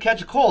Cooper couldn't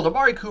catch a cold.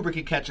 Amari Cooper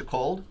can catch a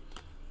cold.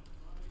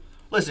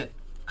 Listen,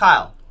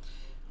 Kyle,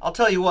 I'll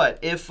tell you what.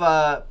 If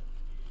the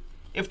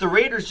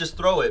Raiders just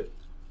throw it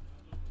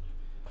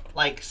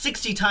like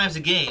 60 times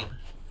a game,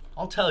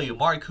 I'll tell you,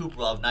 Amari Cooper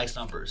will have nice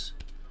numbers.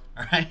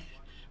 All right,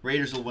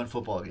 Raiders will win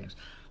football games.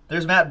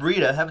 There's Matt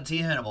Breida. Haven't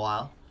seen him in a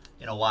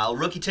while.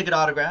 Rookie ticket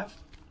autograph,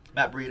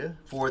 Matt Breida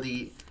for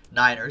the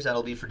Niners.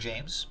 That'll be for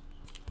James.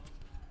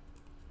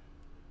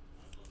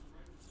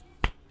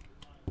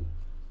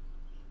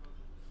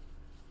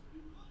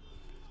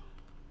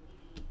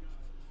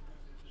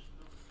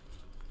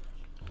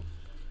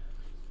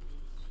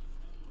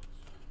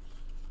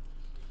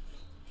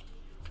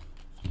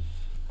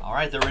 All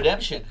right, the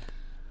redemption.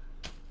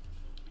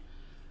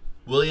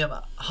 William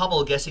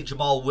Hummel guessing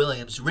Jamal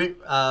Williams. Rick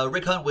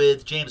Hunt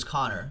with James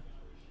Conner.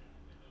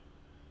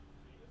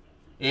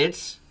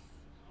 It's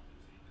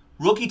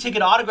rookie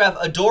ticket autograph,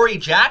 Adoree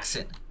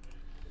Jackson.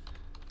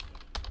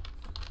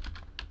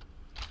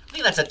 I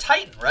think that's a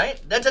Titan, right?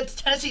 That's a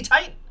Tennessee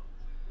Titan.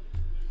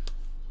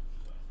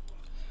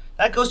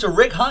 That goes to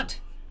Rick Hunt.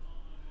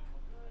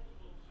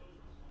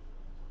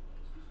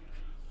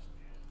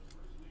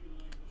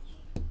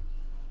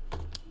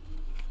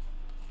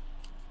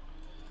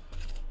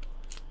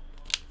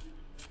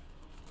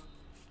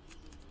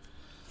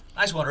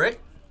 Nice one, Rick.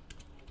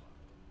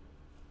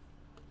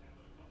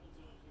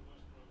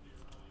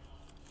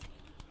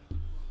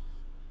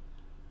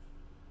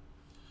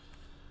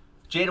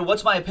 Jada,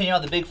 what's my opinion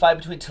on the big fight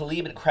between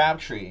Talib and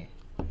Crabtree?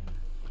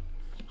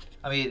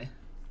 I mean,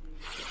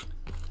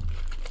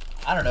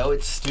 I don't know.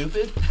 It's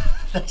stupid.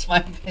 That's my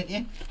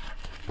opinion.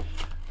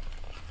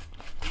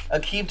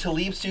 Akeem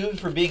Talib stupid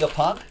for being a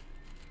punk,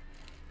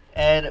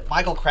 and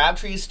Michael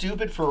Crabtree is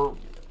stupid for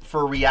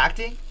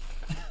reacting,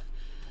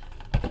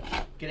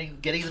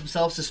 getting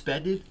themselves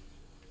suspended.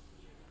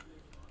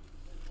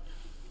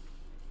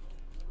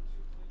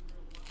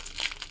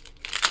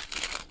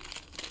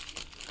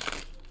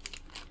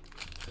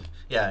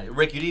 Yeah,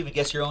 Rick, you didn't even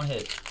guess your own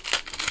hit.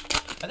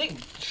 I think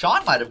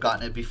Sean might have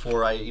gotten it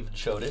before I even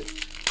showed it.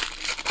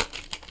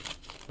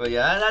 But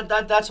yeah,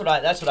 that's what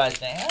I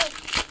think.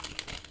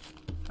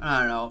 I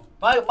don't know.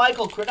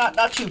 Michael,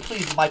 not too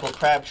pleased with Michael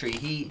Crabtree.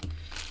 He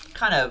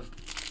kind of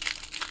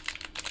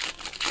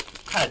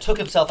took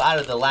himself out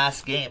of the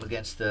last game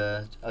against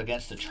the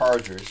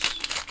Chargers.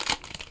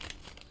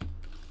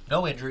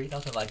 No injury,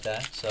 nothing like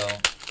that. So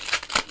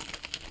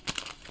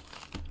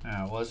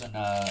I wasn't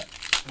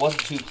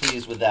too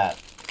pleased with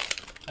that.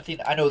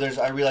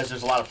 I realize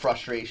there's a lot of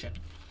frustration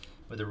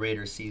with the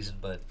Raiders season,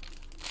 but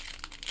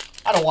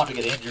I don't want to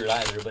get injured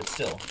either, but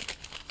still,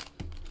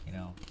 you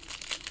know,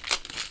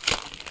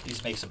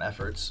 please make some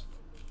efforts.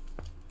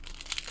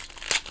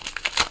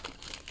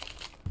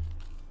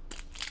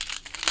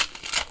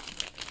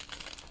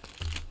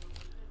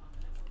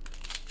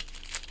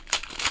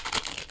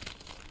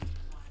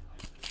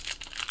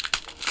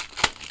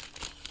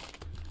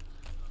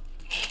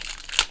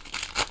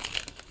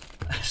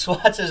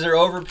 SWAT says they're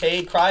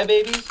overpaid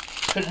crybabies.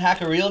 Couldn't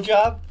hack a real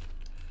job.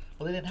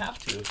 Well, they didn't have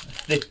to.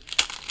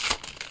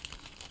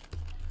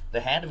 The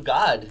hand of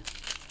God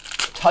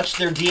touched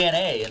their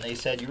DNA, and they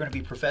said, "You're going to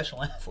be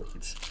professional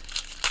athletes."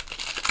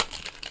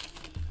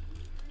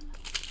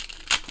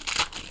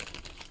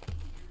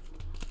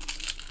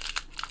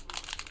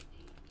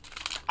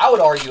 I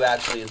would argue,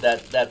 actually,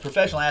 that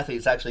professional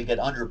athletes actually get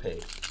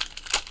underpaid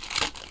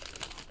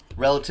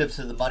relative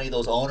to the money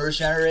those owners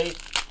generate.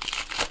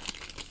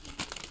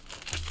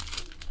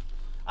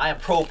 I am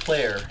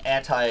pro-player,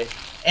 anti-owner.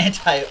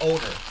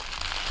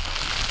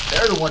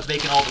 They're the ones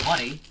making all the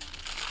money.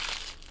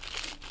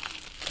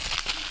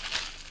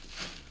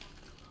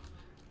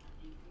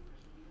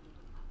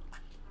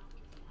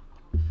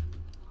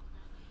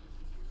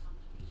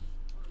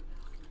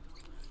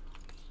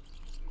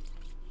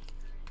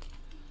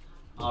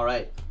 All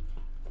right.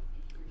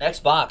 Next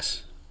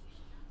box.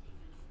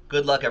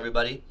 Good luck,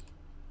 everybody.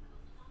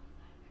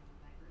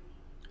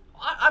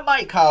 I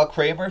might Kyle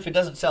Kramer if it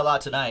doesn't sell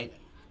out tonight.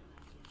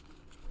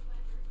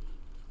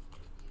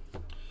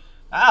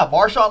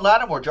 Marshawn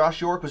Lattimore.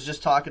 Josh York was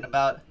just talking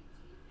about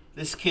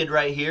this kid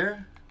right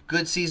here.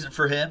 Good season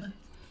for him.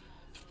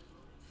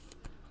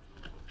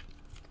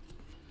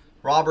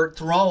 Robert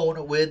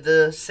Throne with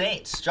the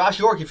Saints. Josh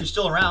York, if you're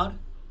still around,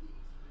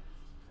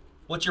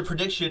 what's your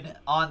prediction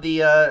on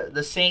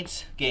the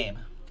Saints game?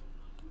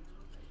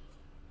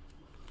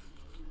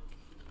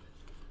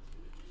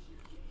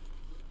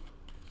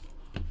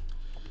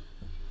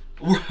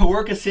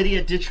 Work a city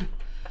at Detroit.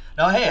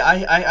 No, hey,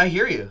 I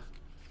hear you.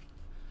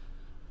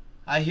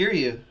 I hear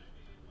you.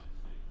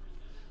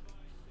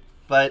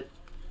 But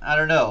I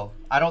don't know.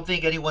 I don't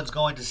think anyone's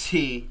going to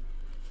see.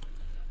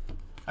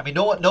 I mean,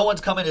 no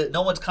one's coming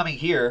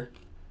here.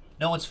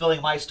 No one's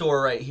filling my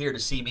store right here to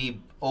see me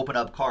open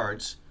up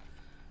cards.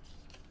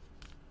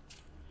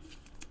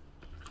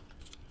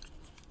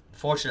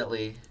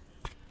 Fortunately,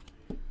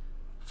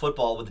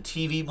 football with the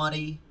TV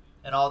money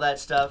and all that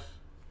stuff,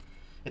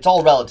 it's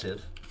all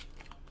relative.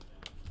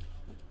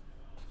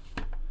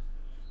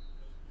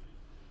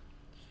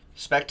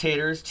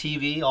 Spectators,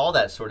 TV, all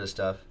that sort of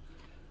stuff.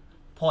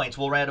 Points,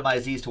 we'll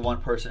randomize these to one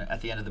person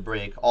at the end of the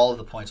break. All of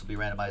the points will be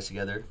randomized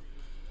together.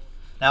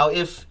 Now,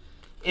 if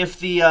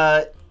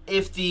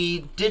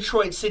the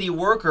Detroit City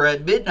Worker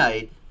at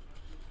midnight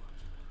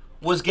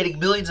was getting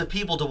millions of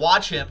people to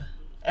watch him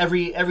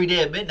every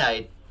day at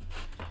midnight,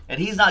 and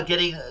he's not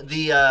getting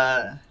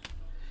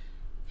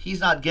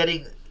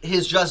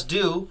his just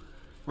due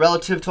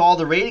relative to all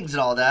the ratings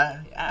and all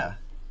that, yeah,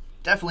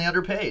 definitely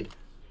underpaid.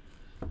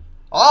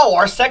 Oh,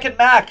 our second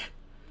Mac.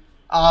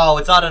 Oh,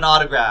 it's on an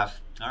autograph.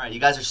 All right, you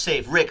guys are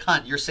safe. Rick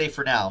Hunt, you're safe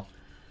for now.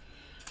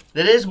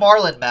 That is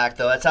Marlon Mack,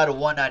 though. That's out of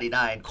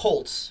 199.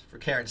 Colts for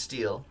Karen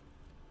Steele.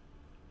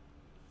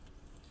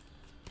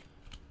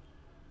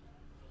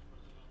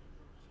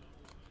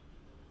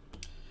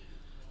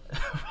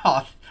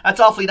 That's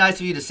awfully nice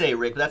of you to say,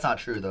 Rick, but that's not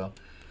true, though.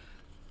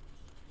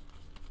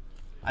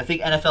 I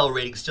think NFL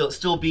ratings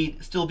still beat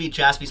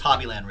Jaspys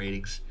Hobbyland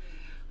ratings.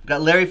 We've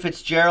got Larry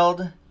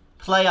Fitzgerald,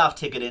 playoff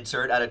ticket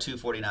insert out of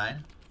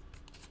 249.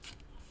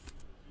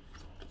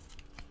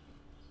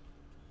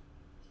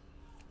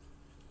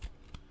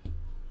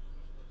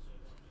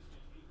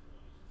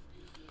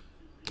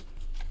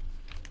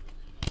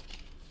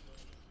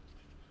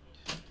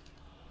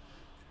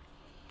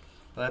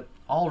 But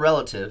all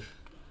relative.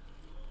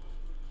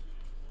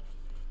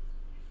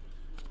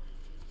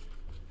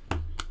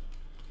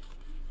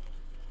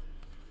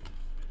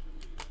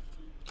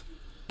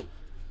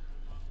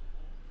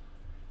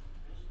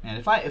 And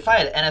if I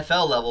had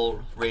NFL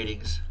level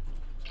ratings,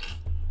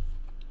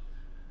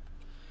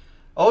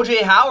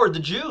 OJ Howard, the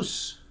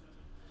juice.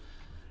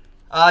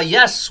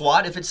 Yes,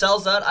 SWAT. If it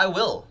sells out, I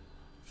will.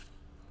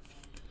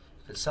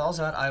 it sells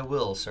out, I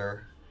will,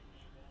 sir.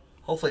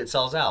 Hopefully it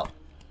sells out.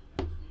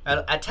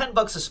 At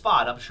 $10 a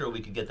spot, I'm sure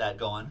we could get that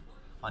going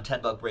on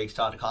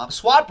 10buckbreaks.com.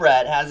 SWAT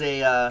Brad has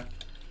a,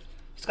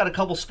 he's got a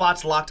couple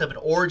spots locked up in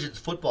Origins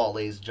football,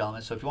 ladies and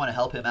gentlemen. So if you want to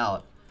help him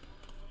out,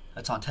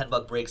 that's on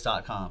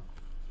 10buckbreaks.com.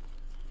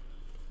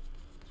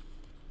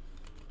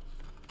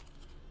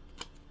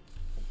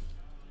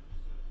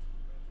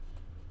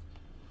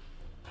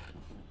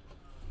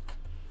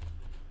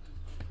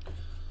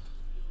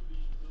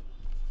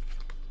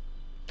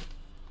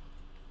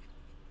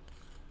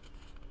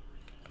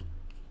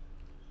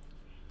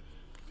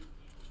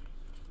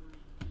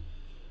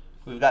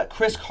 We've got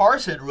Chris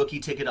Carson, rookie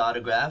ticket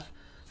autograph.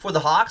 For the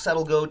Hawks,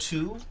 that'll go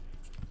to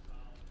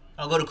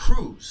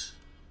Cruz.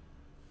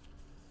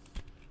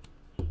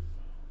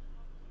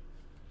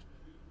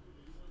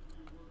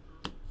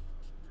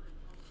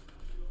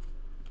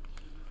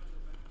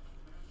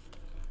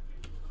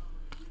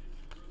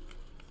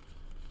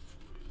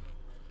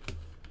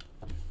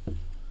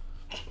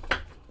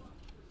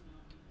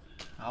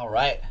 All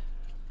right.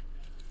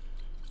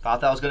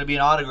 Thought that was going to be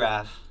an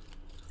autograph.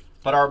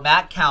 But our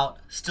MAC count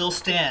still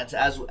stands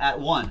as at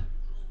 1.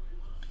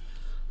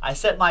 I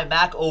set my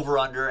MAC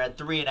over-under at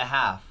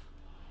 3.5.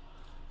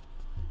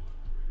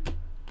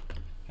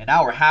 And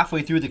now we're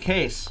halfway through the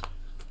case.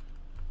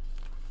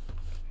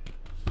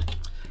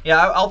 Yeah,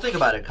 I'll think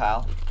about it,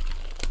 Kyle.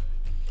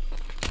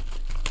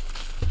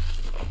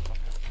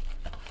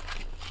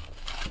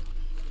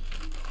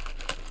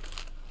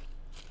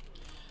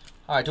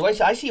 All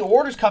right, I see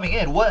orders coming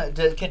in. What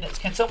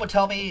can someone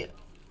tell me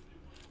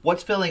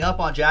what's filling up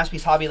on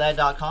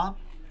JaspysHobbyland.com?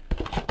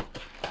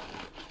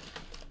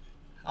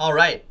 All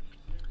right.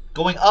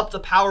 Going up the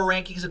power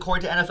rankings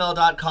according to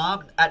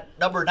NFL.com. At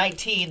number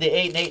 19, the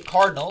 8-8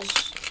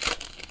 Cardinals.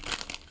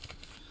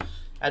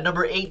 At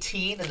number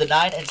 18, the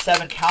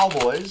 9-7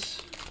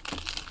 Cowboys.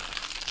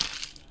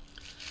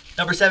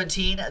 Number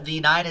 17,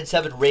 the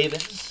 9-7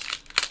 Ravens.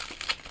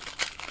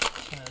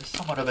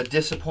 Somewhat of a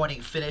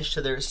disappointing finish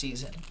to their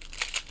season.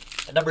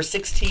 At number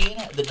 16,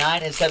 the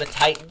 9-7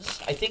 Titans.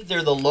 I think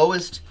they're the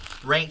lowest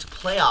ranked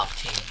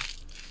playoff team.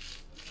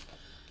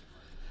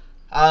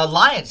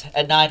 Lions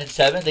at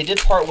 9-7. They did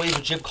part ways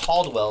with Jim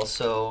Caldwell,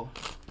 so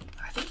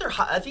I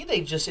think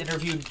they just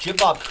interviewed Jim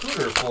Bob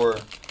Cooter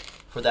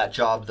for that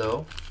job,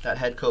 though, that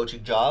head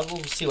coaching job.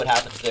 We'll see what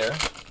happens there.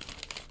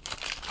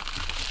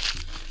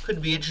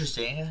 Could be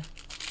interesting.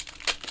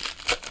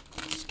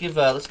 Let's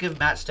give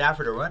Matt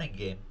Stafford a running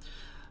game.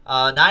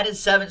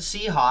 9-7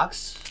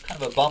 Seahawks.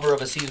 Kind of a bummer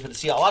of a season for the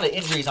Seahawks. A lot of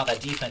injuries on that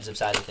defensive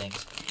side of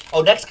things.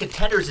 Oh, next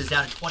Contenders is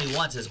down to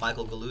 21, says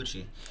Michael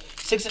Gallucci.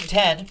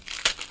 6-10.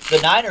 The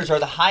Niners are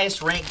the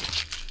highest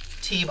ranked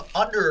team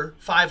under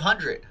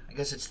 500. I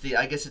guess it's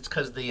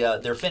because of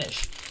their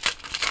finish.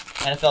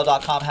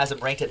 NFL.com has them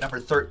ranked at number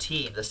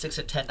 13. The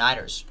 6-10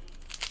 Niners.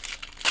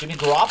 Jimmy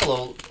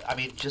Garoppolo, I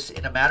mean, just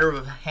in a matter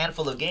of a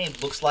handful of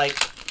games, looks like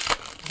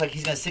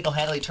he's going to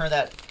single-handedly turn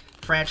that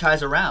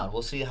franchise around.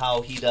 We'll see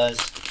how he does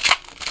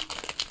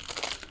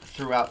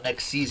throughout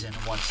next season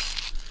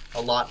once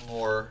a lot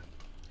more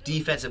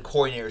defensive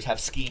coordinators have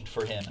schemed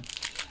for him.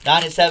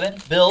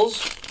 9-7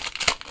 Bills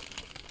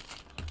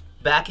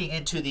backing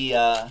into the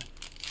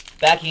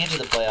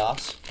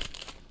playoffs.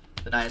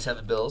 The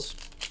 9-7 Bills.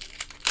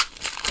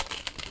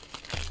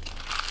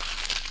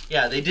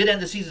 Yeah, they did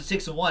end the season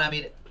 6-1. I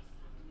mean,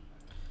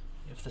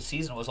 if the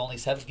season was only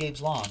 7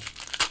 games long.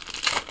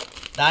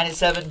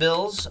 9-7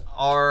 Bills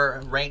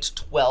are ranked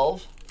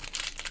 12.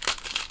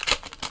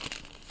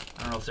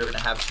 I don't know if they're going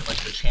to have too much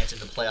of a chance in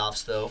the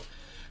playoffs, though.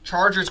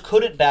 Chargers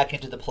couldn't back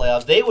into the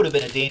playoffs. They would have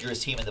been a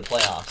dangerous team in the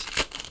playoffs.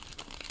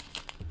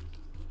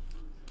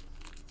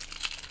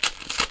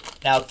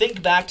 Now,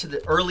 think back to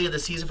the early in the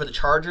season for the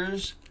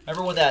Chargers.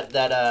 Remember when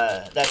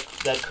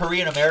that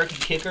Korean-American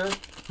kicker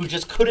who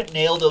just couldn't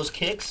nail those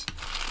kicks?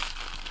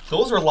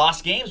 Those were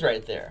lost games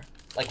right there.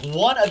 Like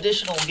one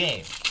additional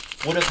game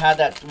would have had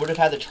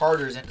the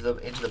Chargers into the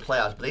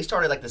playoffs. But they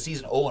started like the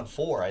season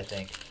 0-4, I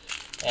think,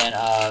 and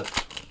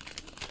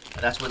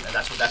that's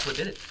what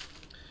did it.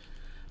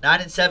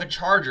 9-7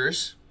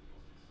 Chargers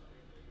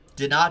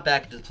did not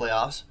back into the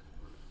playoffs.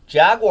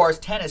 Jaguars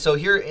 10. So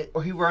here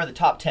we're in the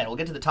top 10. We'll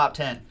get to the top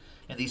 10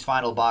 in these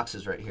final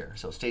boxes right here.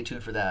 So stay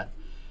tuned for that.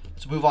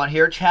 Let's move on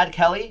here. Chad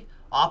Kelly,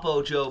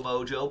 Oppo Joe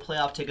Mojo,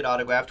 playoff ticket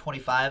autograph,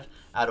 25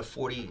 out of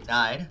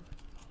 49.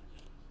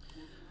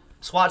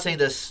 SWAT saying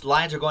the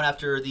Lions are going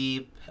after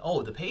the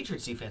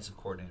Patriots defensive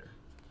coordinator.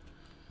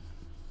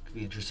 Could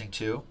be interesting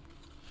too.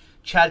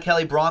 Chad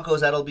Kelly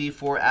Broncos, that'll be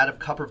for Adam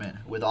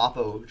Kupperman with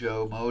Oppo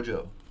Joe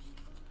Mojo.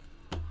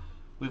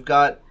 We've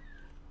got,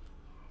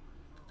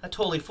 that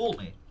totally fooled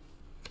me.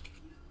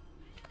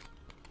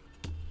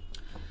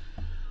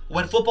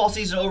 When football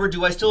season over,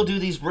 do I still do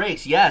these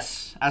breaks?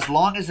 Yes. As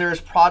long as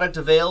there's product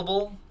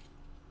available,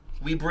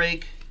 we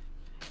break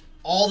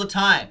all the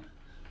time.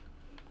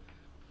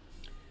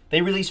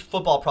 They release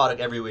football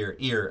product every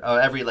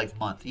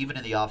month, even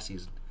in the off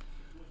season.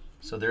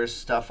 So there's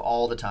stuff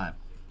all the time.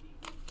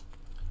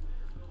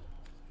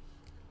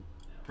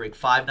 Break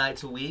 5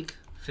 nights a week,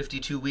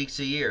 52 weeks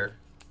a year.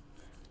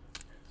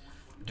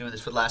 Doing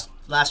this for the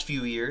last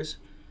few years.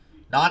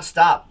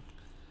 Non-stop.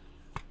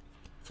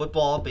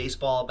 Football,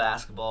 baseball,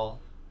 basketball,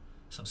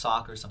 some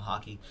soccer, some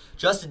hockey.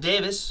 Justin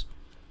Davis.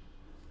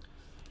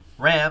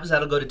 Rams,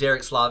 that'll go to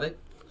Derek Slavic.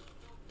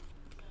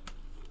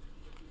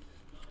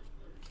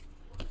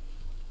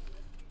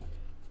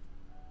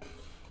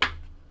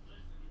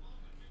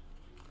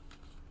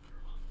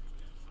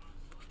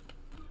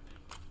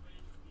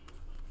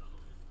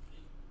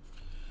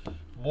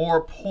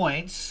 More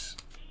points.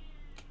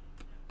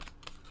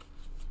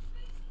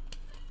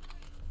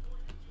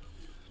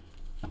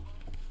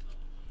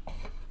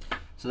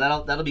 So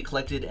that'll be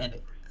collected and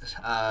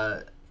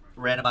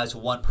randomized to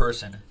one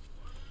person,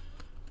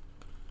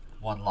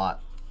 one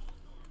lot.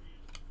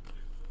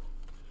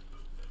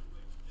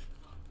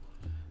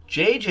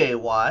 J.J.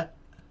 Watt,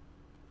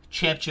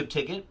 championship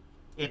ticket,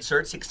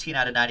 insert 16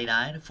 out of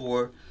 99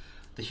 for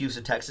the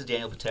Houston Texans,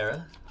 Daniel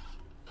Patera.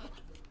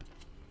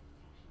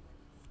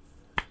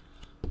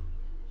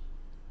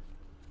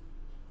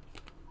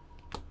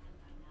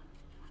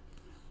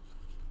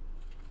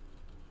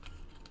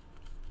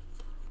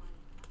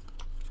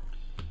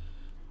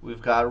 We've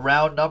got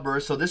round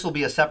numbers, so this will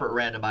be a separate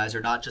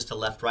randomizer, not just a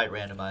left-right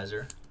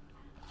randomizer.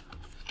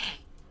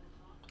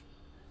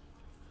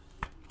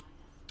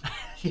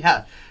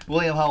 Yeah,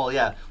 William Hummel,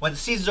 yeah. When the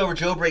season's over,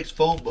 Joe breaks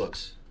phone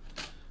books.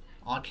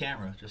 On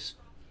camera, just...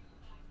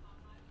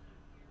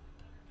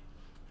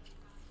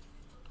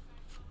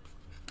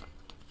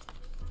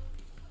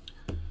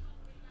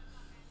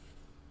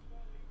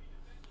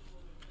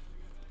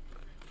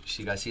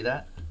 You guys see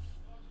that?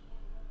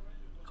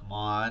 Come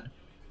on.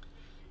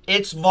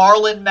 It's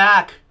Marlon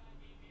Mack.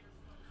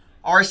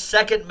 Our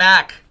second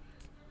Mack.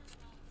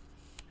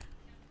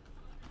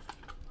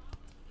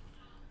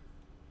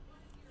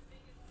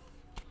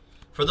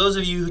 For those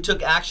of you who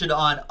took action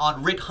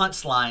on Rick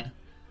Hunt's line,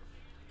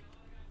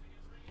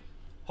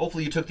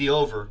 hopefully you took the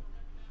over.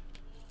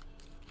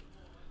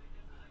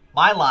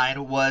 My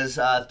line was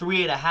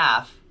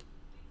 3.5.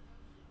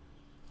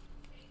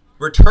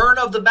 Return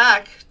of the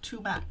Mack,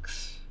 2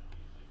 Macks.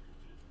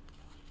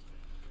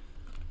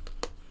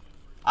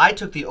 I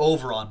took the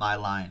over on my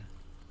line.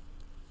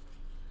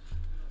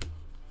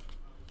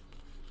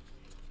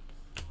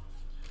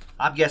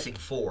 I'm guessing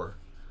 4.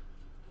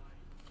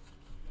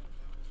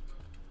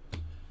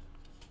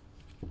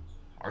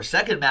 Our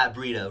second Matt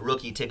Breida,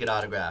 rookie ticket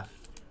autograph.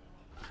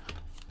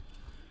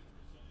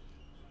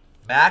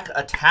 Mac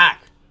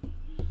attack.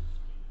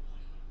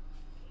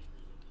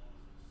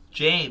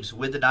 James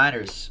with the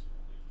Niners.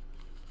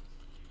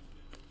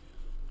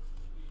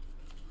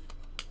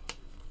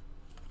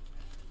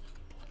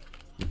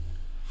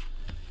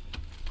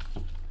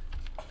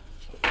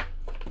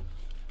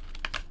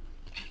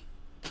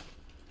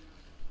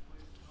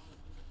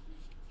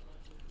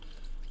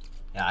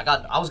 Yeah,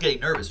 I was getting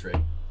nervous, Rick.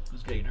 I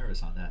was getting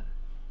nervous on that.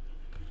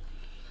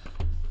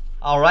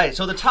 All right,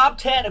 so the top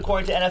 10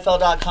 according to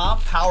NFL.com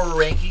power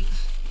rankings.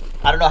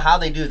 I don't know how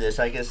they do this.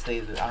 I guess I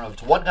don't know if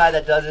it's one guy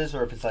that does this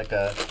or if it's like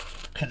a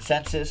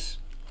consensus.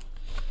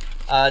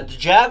 The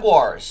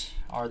Jaguars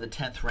are the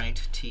 10th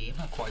ranked team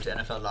according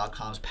to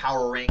NFL.com's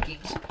power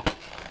rankings,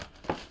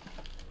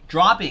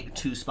 dropping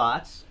 2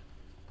 spots.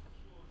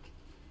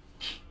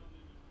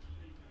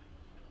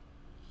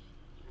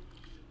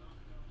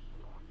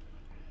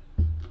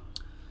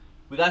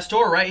 We got a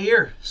store right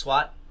here,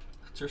 SWAT.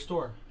 It's our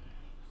store.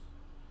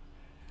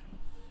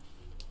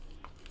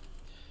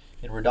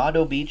 In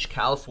Redondo Beach,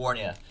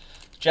 California.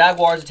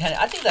 Jaguars attending.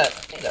 I think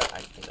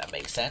that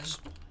makes sense.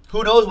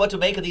 Who knows what to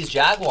make of these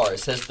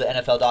Jaguars, says the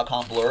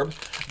NFL.com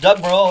blurb. Doug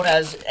Marrone,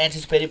 as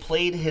anticipated,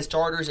 played his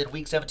starters in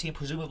Week 17,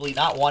 presumably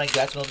not wanting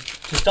Jacksonville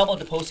to stumble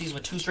into postseason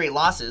with 2 straight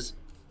losses.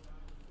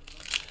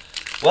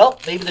 Well,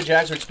 maybe the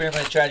Jags are experimenting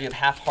with the strategy of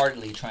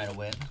half-heartedly trying to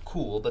win.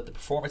 Cool, but the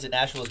performance in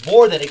Nashville is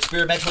more than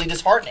experimentally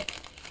disheartening.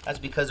 That's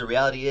because the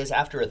reality is,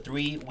 after a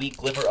 3-week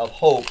glimmer of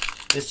hope,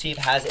 this team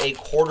has a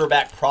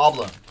quarterback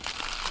problem.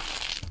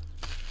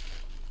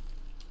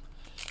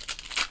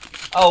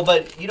 Oh,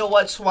 but you know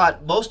what,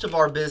 SWAT? Most of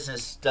our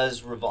business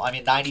does revolve. I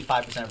mean,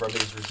 95% of our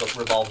business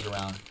revolves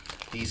around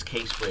these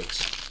case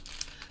breaks.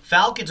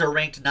 Falcons are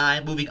ranked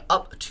 9, moving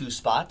up 2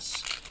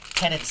 spots.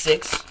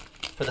 10-6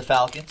 for the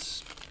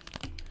Falcons.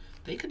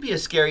 They could be a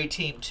scary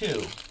team,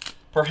 too.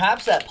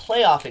 Perhaps that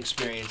playoff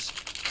experience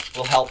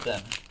will help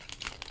them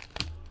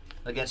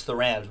against the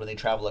Rams when they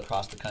travel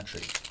across the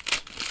country.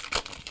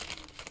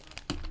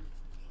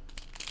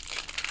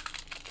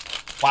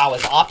 Wow,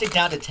 is Optic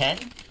down to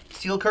 10?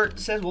 Steel Curtain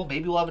says, well,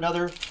 maybe we'll have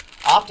another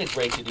Optic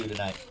break to do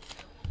tonight.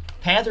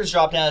 Panthers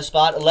dropped down a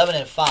spot,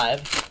 11-5.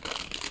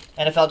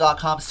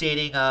 NFL.com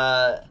stating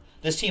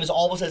this team is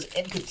almost as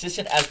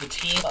inconsistent as the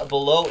team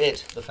below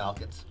it, the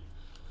Falcons.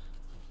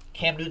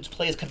 Cam Newton's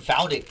play is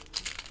confounding.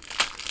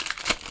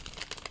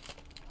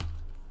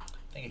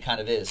 I think it kind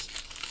of is.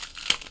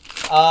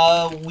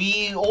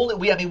 We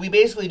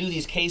basically do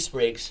these case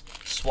breaks,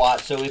 SWAT.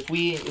 So if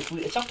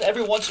it's something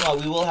every once in a while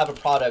we will have a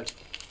product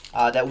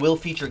that will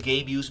feature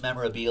game use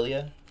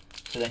memorabilia.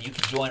 So then you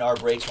can join our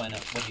breaks when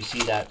you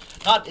see that.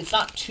 It's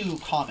not too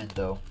common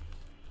though.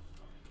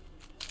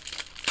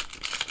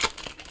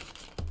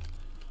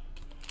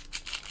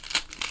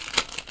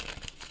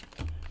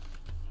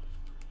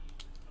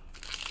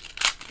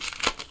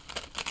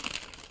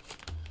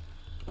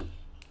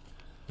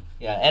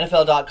 Yeah,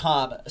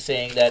 NFL.com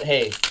saying that,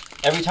 hey,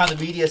 every time the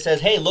media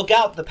says, hey, look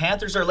out, the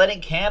Panthers are letting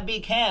Cam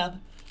be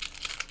Cam,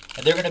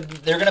 and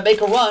they're gonna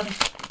make a run,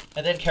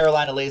 and then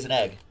Carolina lays an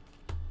egg.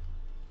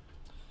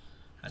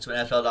 That's what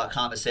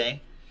NFL.com is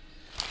saying.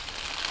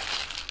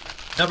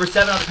 Number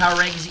 7 on the power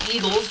rankings,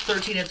 Eagles,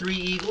 13-3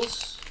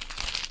 Eagles.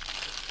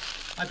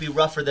 Might be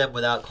rough for them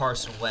without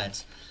Carson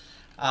Wentz.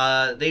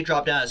 They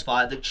drop down a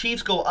spot. The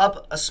Chiefs go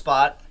up a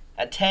spot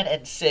at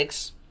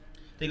 10-6.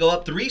 They go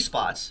up 3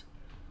 spots.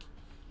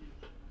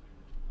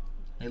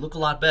 They look a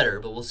lot better,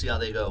 but we'll see how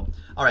they go.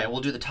 All right,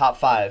 we'll do the top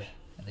 5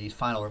 in these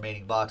final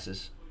remaining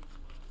boxes.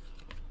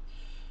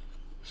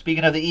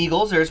 Speaking of the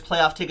Eagles, there's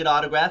playoff ticket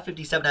autograph,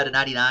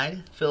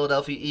 57/99.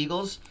 Philadelphia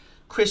Eagles.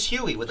 Chris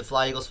Huey with the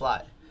Fly Eagles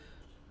Fly.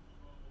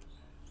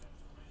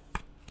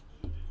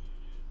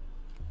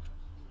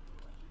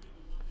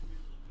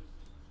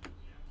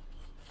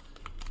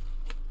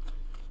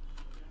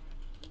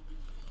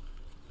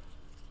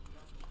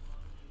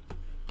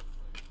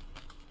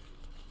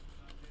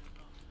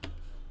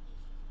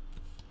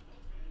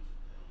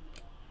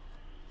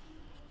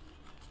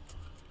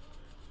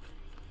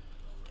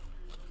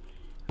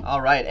 All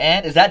right,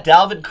 and is that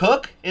Dalvin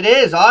Cook? It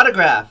is,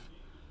 autograph.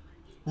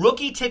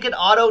 Rookie ticket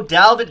auto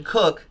Dalvin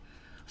Cook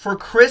for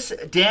Chris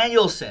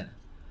Danielson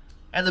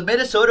and the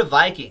Minnesota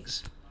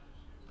Vikings.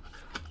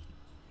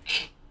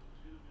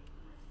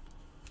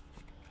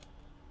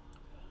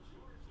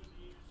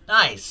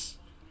 Nice.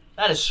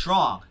 That is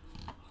strong.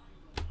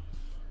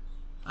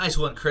 Nice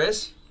one,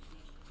 Chris.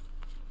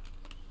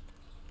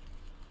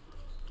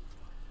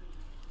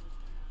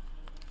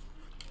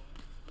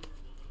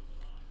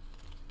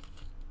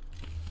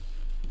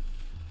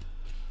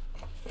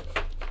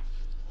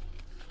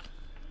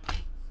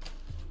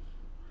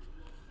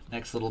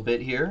 Next little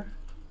bit here.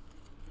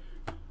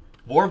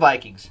 More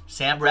Vikings.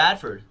 Sam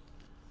Bradford.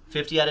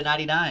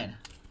 50/99.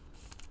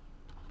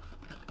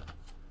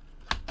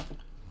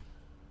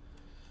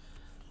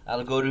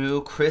 That'll go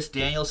to Chris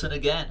Danielson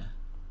again.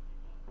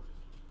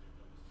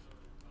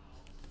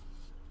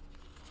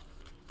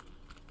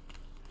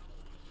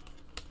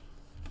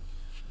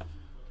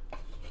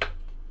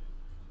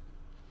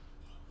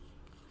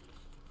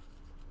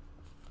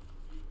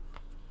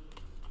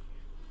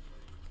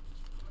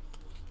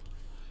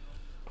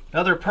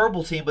 Another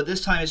purple team, but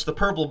this time it's the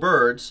Purple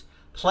Birds.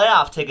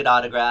 Playoff ticket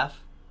autograph.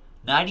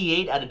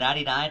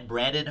 98/99,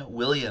 Brandon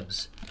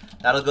Williams.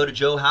 That'll go to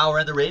Joe Hauer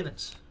and the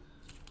Ravens.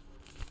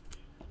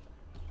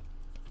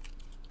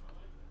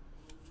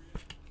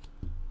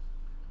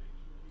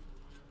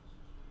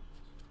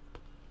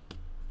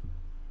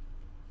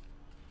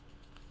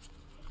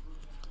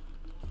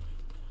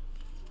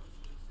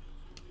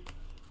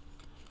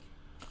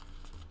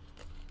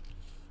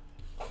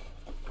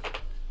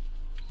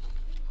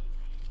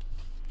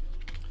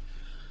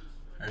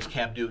 There's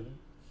Cam Newton.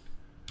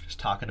 Just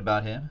talking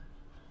about him.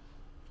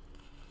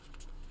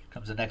 Here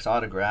comes the next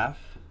autograph.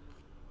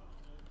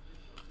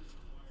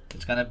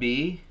 It's going to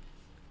be,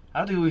 I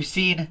don't think we've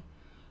seen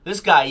this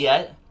guy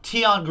yet.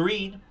 Tion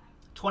Green,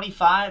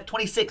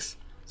 26.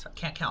 So I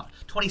can't count.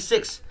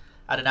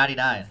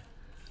 26/99.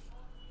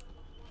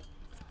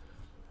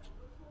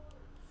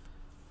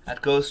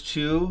 That goes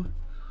to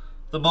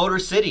the Motor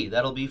City.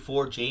 That'll be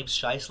for James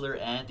Scheisler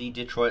and the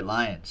Detroit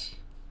Lions.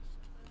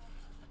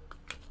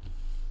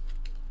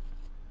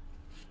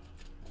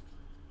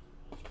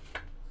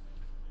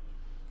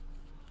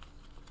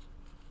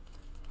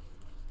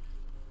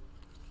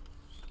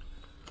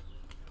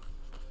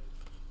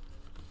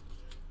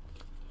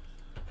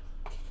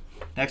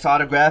 Next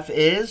autograph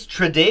is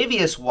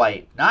Tre'Davious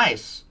White.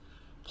 Nice.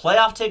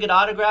 Playoff ticket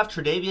autograph,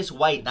 Tre'Davious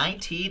White,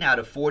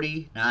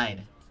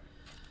 19/49.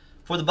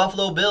 For the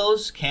Buffalo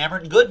Bills,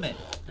 Cameron Goodman.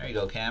 There you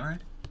go,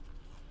 Cameron.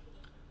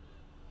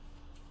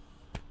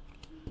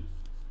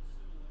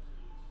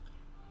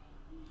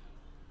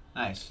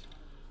 Nice.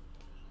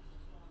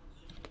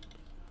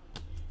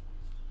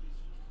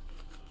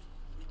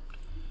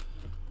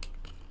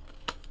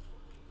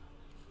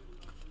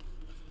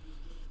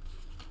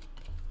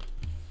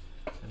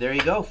 There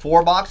you go.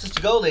 4 boxes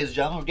to go, ladies and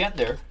gentlemen. We're getting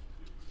there.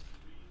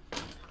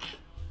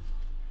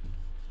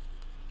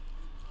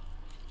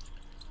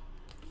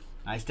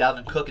 Nice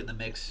Dalvin Cook in the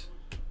mix.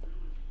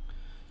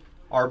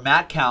 Our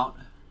mat count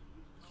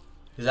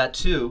is at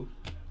 2.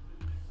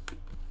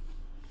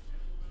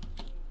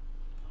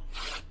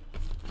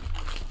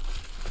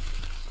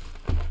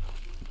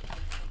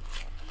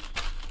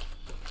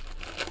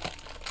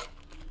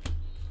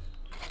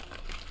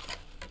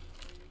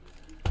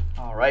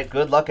 All right,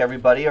 good luck,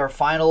 everybody. Our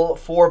final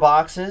 4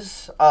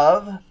 boxes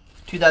of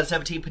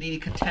 2017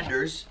 Panini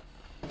Contenders.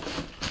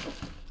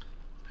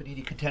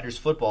 Panini Contenders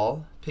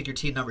football. Pick your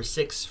team number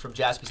 6 from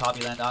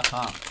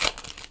JaspysHobbyland.com.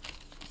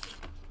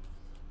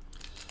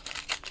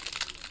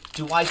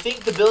 Do I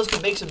think the Bills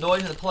can make some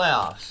noise in the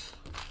playoffs?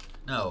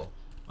 No.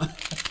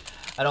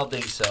 I don't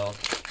think so.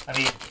 I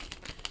mean,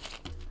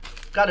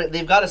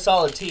 they've got a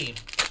solid team,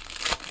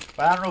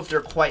 but I don't know if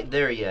they're quite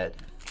there yet.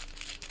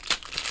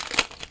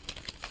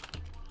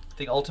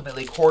 I think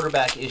ultimately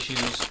quarterback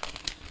issues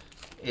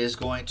is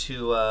going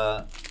to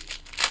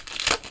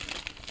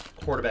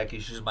quarterback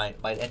issues might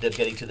end up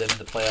getting to them in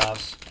the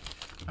playoffs.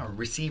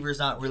 Receivers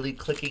not really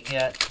clicking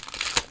yet.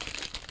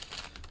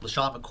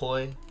 LaShawn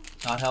McCoy,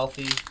 not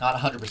healthy, not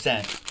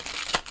 100%.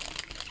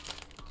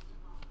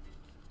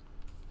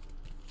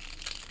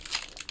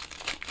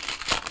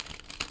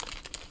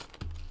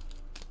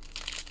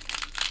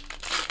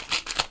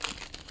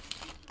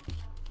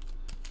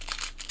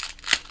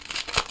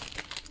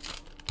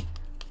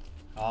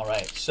 All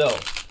right, so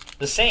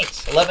the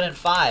Saints,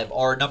 11-5,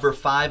 are number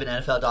 5 in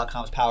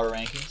NFL.com's power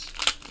rankings.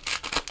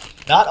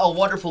 Not a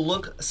wonderful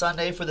look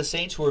Sunday for the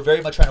Saints, who are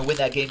very much trying to win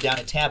that game down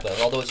in Tampa,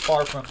 although it's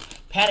far from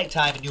panic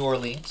time in New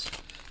Orleans.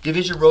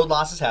 Division road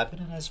losses happen,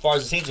 and as far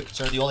as the Saints are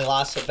concerned, the only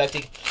loss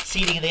affecting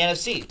seeding in the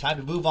NFC. Time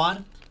to move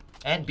on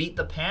and beat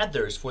the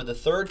Panthers for the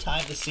 3rd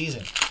time this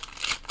season.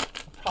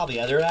 Probably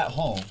they're at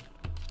home.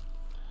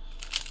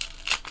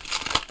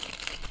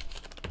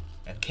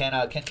 And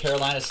can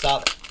Carolina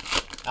stop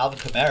Alvin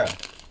Kamara?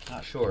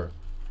 Not sure.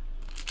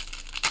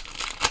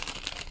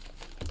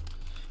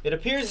 It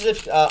appears as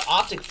if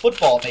Optic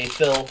Football may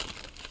fill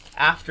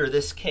after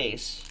this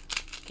case.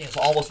 I think it's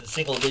almost in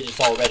single digits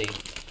already.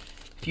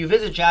 If you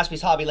visit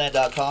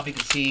JaspysHobbyland.com, you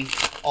can see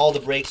all the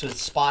breaks with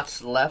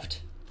spots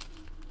left.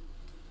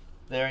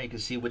 There, you can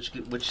see which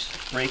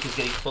break is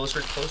getting closer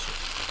and closer.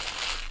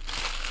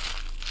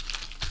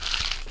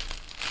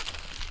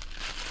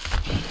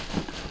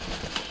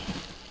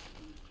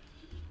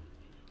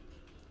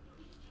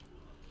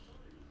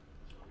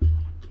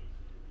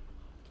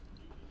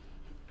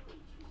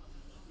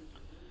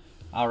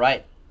 All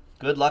right.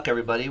 Good luck,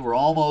 everybody. We're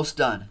almost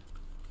done.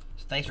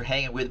 So thanks for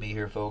hanging with me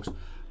here, folks.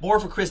 More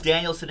for Chris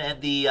Danielson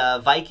and the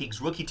Vikings.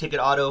 Rookie ticket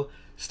auto,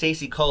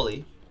 Stacy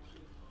Coley.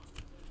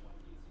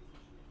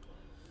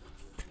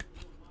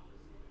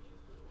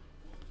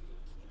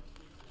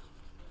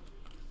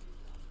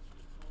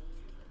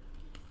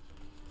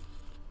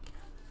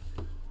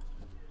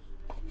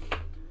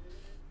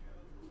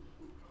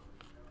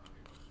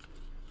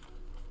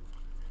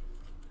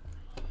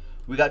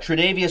 We got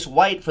Tre'Davious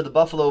White for the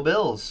Buffalo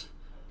Bills.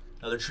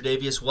 Another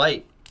Tre'Davious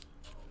White.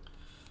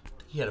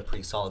 He had a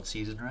pretty solid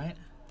season, right?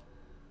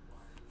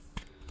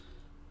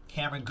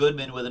 Cameron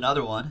Goodman with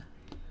another one.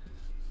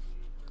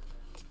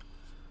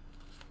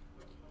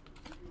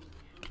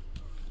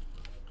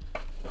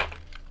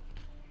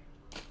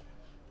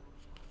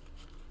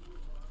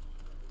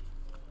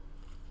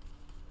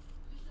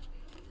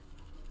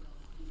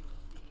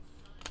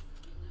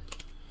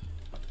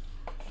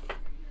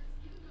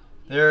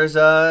 There's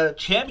a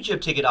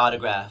championship ticket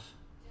autograph.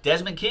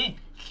 Desmond King.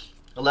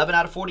 11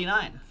 out of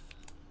 49.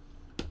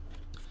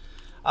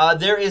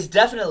 There is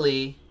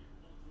definitely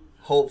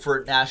hope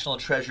for National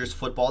Treasures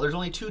football. There's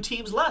only 2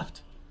 teams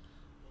left.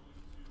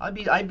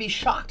 I'd be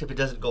shocked if it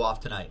doesn't go off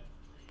tonight.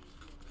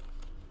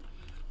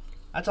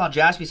 That's on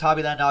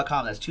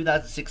JaspysHobbyland.com. That's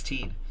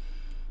 2016.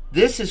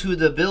 This is who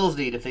the Bills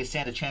need if they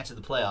stand a chance in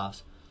the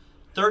playoffs.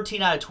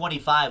 13 out of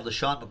 25,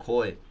 LaShawn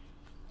McCoy.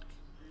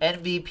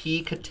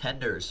 MVP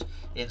Contenders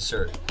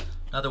insert.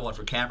 Another one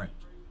for Cameron.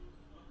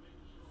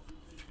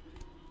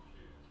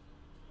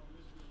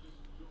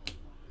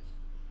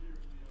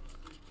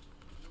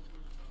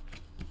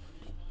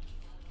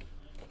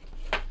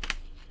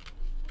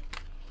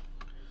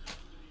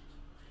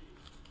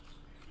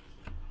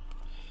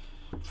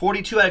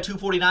 .42 out of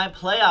 249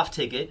 playoff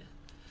ticket,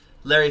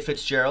 Larry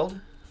Fitzgerald.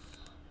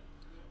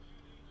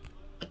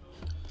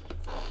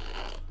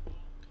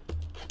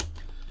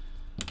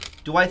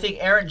 Do I think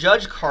Aaron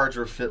Judge cards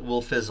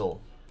will fizzle?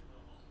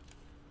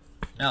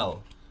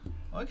 No.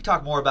 Well, we can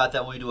talk more about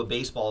that when we do a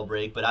baseball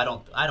break, but I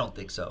don't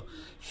think so.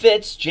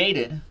 Fitz,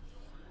 Jaden,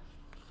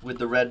 with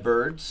the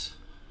Redbirds.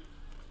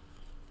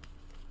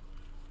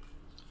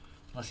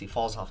 Unless he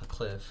falls off a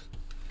cliff.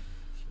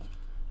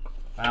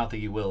 I don't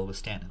think he will with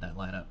Stanton in that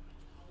lineup.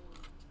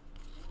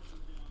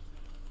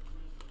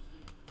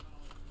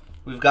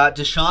 We've got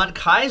Deshaun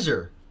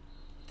Kaiser.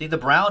 Think the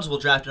Browns will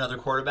draft another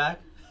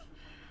quarterback?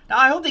 Now,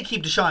 I hope they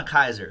keep Deshaun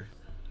Kaiser.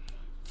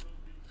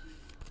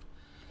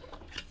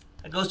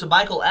 That goes to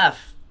Michael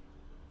F.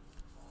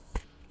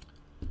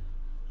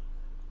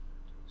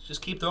 Let's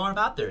just keep throwing him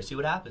out there, see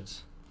what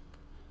happens.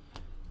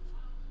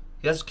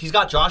 He's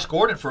got Josh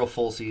Gordon for a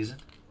full season.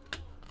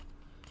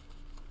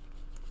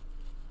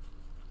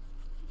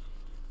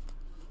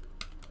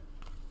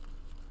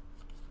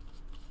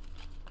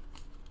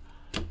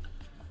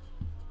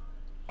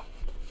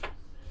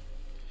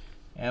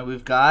 And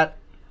we've got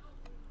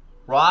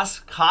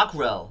Ross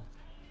Cockrell.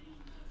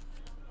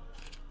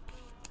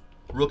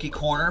 Rookie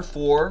corner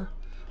for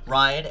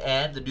Ryan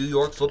and the New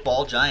York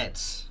Football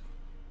Giants.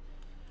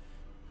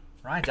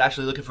 Ryan's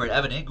actually looking for an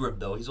Evan Ingram,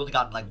 though. He's only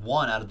gotten like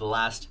 1 out of the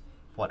last,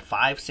 what,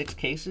 5, 6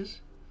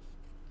 cases?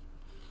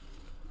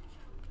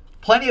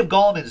 Plenty of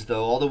Gallmans,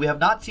 though, although we have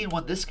not seen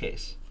one this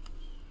case.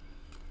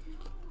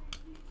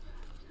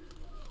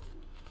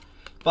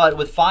 But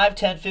with 5,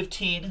 10,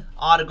 15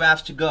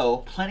 autographs to go,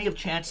 plenty of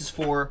chances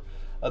for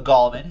a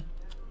Gallman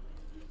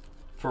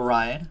for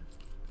Ryan.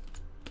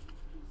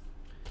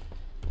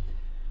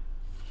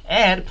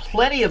 And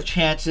plenty of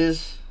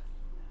chances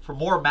for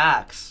more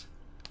Max.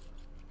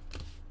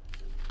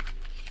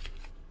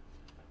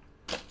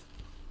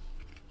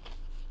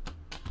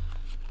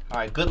 All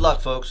right, good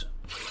luck, folks.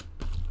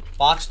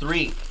 Box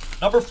 3.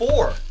 Number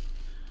 4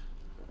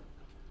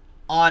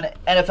 on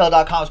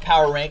NFL.com's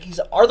Power Rankings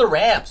are the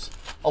Rams.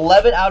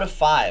 11 out of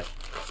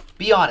 5.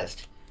 Be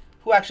honest.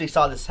 Who actually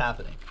saw this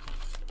happening?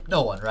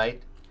 No one,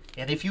 right?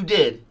 And if you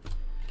did,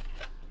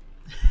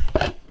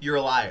 you're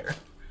a liar.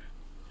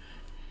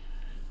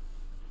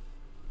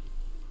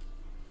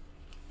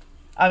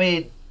 I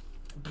mean,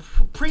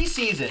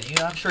 preseason, you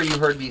know, I'm sure you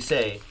heard me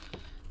say,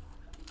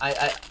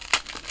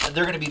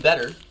 they're going to be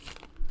better.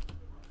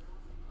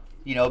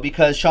 You know,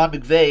 because Sean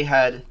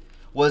McVay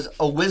was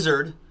a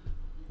wizard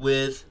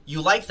with,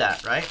 you like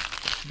that, right?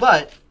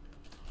 But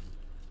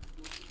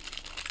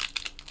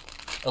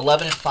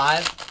 11 and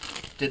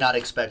 5, did not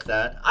expect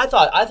that. I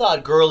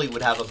thought Gurley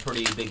would have a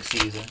pretty big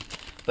season,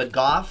 but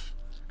Goff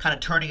kind of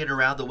turning it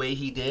around the way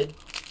he did,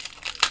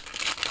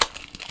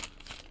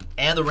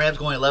 and the Rams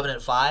going 11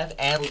 and 5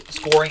 and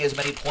scoring as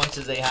many points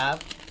as they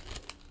have.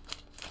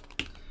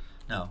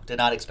 No, did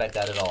not expect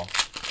that at all.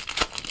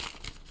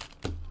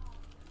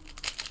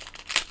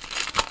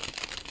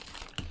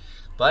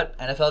 But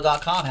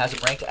NFL.com has him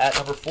ranked at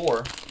number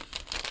 4.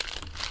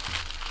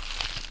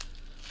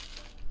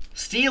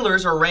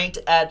 Steelers are ranked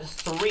at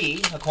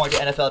 3, according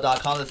to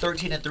NFL.com. The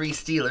 13 and 3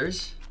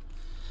 Steelers.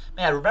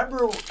 Man,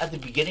 remember at the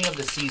beginning of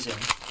the season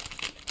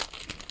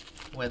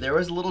when there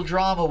was a little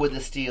drama with the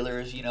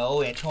Steelers, you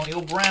know, Antonio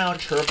Brown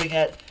chirping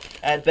at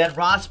Ben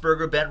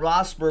Roethlisberger. Ben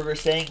Roethlisberger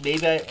saying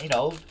maybe, you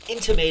know,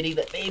 intimating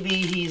that maybe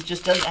he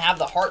just doesn't have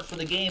the heart for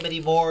the game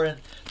anymore, and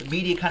the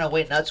media kind of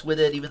went nuts with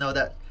it, even though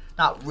that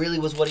not really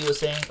was what he was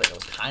saying, but it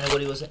was kind of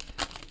what he was saying.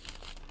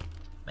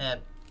 Man,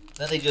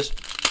 then they just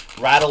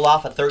rattle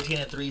off a 13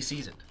 and 3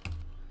 season.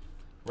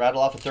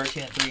 Rattle off a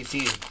 13 and 3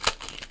 season.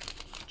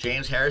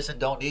 James Harrison,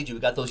 don't need you.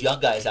 We got those young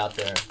guys out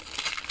there.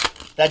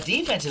 That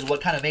defense is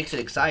what kind of makes it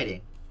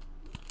exciting.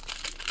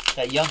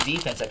 That young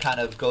defense that kind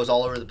of goes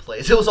all over the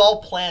place. It was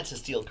all planned to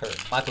steal Curtin.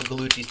 Michael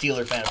Gallucci,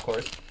 Steeler fan, of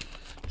course.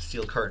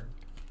 Steal Curtin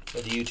for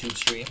the YouTube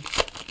stream.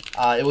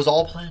 It was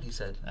all planned, he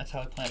said. That's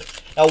how he planned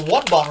it. Now,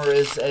 one bummer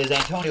is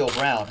Antonio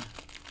Brown.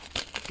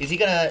 Is he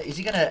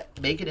gonna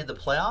make it in the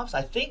playoffs?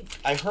 I think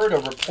I heard a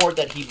report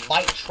that he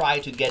might try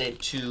to get it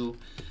to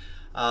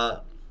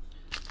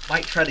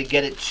might try to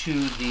get to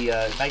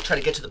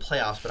the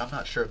playoffs, but I'm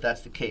not sure if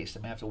that's the case.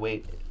 I may have to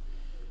wait.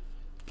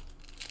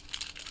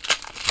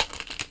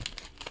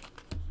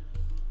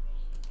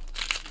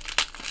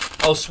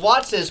 Oh,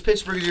 SWAT says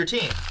Pittsburgh is your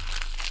team.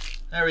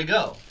 There we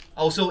go.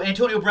 Oh, so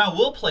Antonio Brown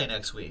will play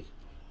next week.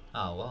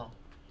 Oh, well.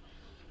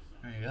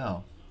 There you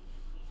go.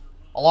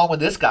 Along with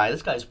this guy.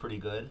 This guy's pretty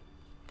good.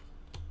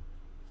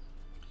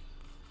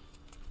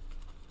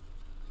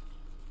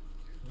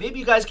 Maybe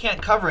you guys can't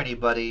cover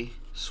anybody,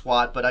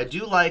 SWAT, but I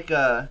do like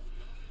that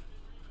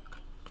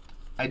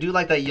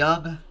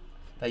young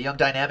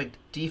dynamic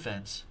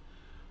defense.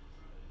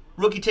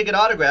 Rookie ticket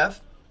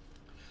autograph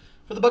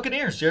for the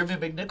Buccaneers, Jeremy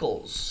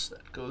McNichols.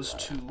 That goes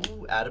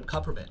to Adam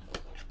Kupperman.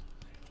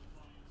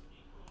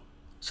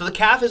 So the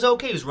calf is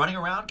okay. He's running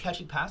around,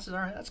 catching passes. All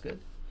right, that's good.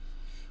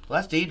 Well,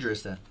 that's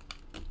dangerous then.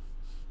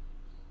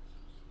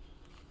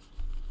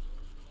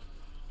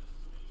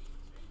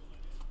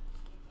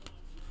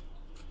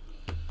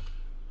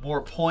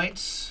 More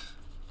points.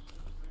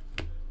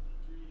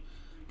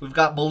 We've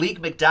got Malik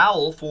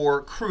McDowell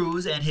for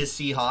Cruz and his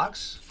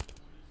Seahawks.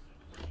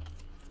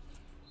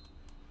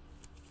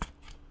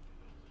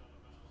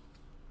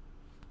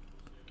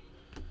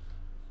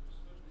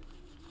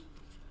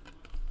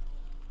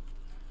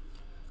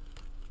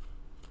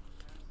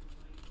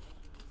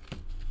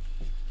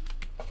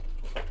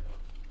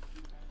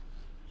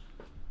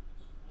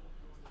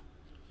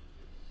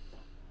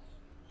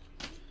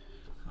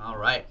 All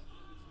right.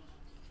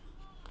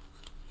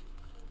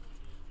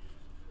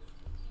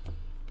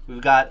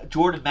 We've got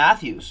Jordan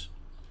Matthews,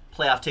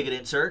 playoff ticket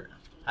insert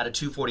out of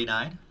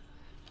 249.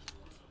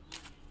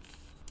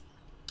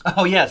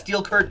 Oh, yeah,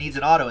 Steel Curtin needs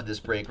an auto in this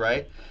break,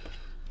 right?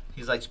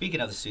 He's like, speaking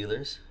of the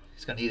Steelers,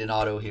 he's going to need an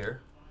auto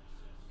here.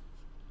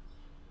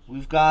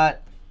 We've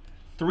got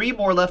 3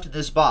 more left in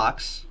this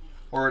box.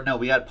 Or, no,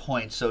 we got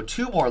points, so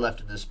 2 more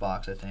left in this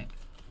box, I think.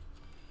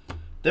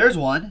 There's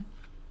one.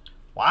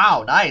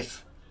 Wow,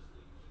 nice.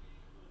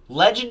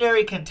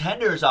 Legendary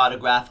Contenders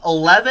autograph,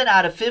 11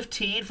 out of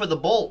 15 for the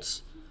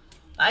Bolts.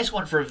 Nice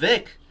one for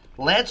Vic.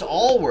 Lance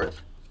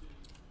Allworth.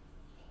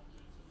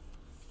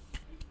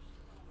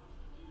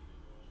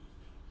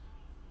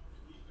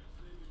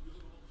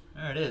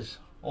 There it is.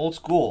 Old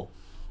school.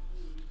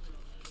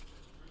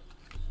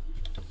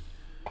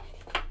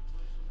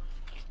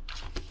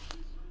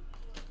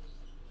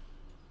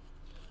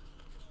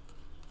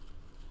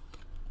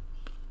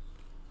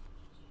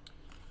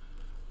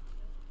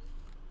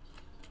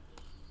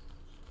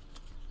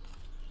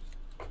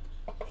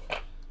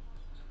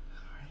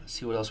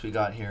 See what else we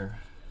got here.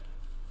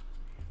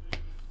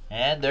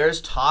 And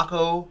there's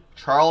Taco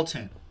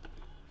Charlton.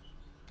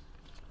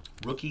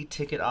 Rookie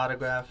ticket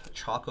autograph.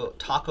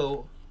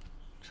 Taco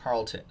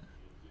Charlton.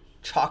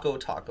 Choco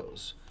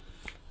Tacos.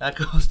 That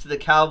goes to the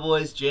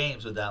Cowboys.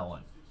 James with that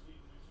one.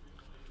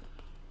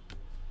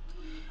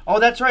 Oh,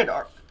 that's right.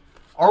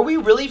 Are we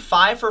really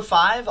 5 for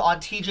 5 on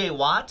TJ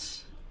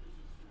Watts?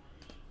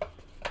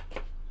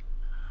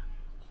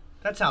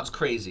 That sounds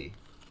crazy.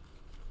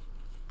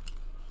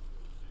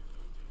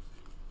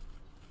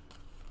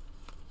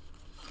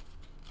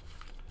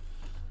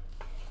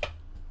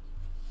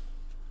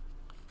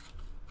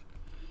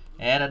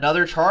 And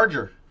another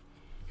Charger.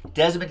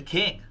 Desmond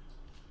King.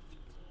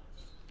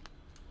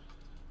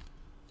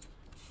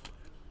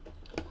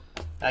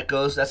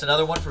 That's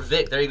another one for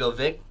Vic. There you go,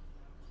 Vic.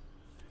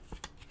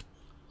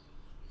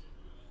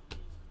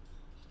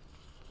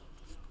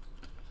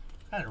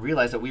 I didn't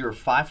realize that we were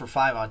 5 for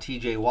 5 on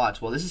TJ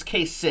Watts. Well, this is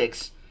case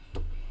 6.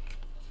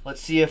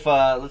 Let's see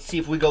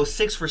if we go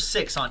 6 for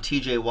 6 on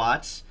TJ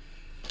Watts.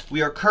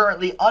 We are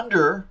currently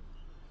under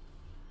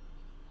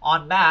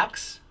on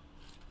Max.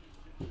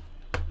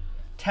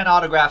 10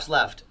 autographs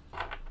left.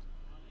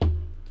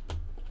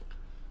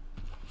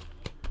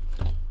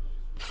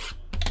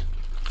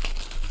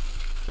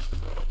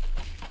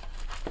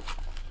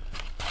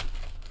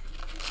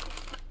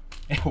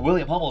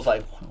 William Hummel's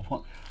like,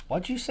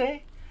 what'd you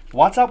say?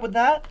 What's up with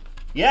that?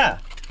 Yeah,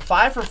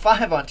 5 for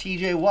 5 on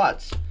TJ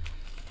Watts.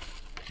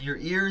 Your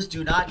ears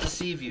do not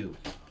deceive you.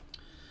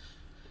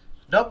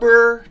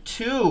 Number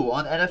 2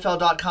 on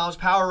NFL.com's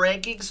Power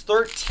Rankings,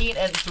 13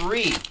 and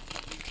 3.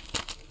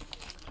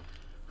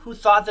 Who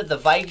thought that the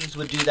Vikings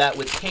would do that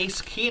with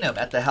Case Keenum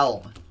at the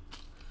helm?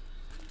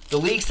 The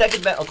league's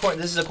second best,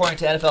 this is according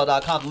to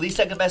NFL.com, the league's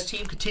second best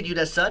team continued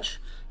as such,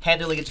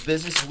 handling its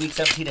business in Week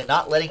 17 and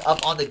not letting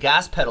up on the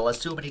gas pedal as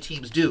so many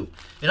teams do.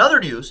 In other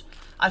news,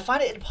 I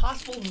find it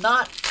impossible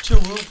not to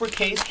root for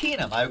Case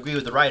Keenum. I agree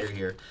with the writer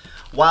here.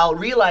 While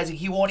realizing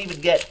he won't even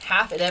get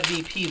half an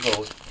MVP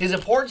vote, his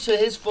importance to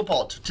this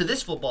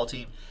football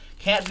team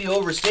can't be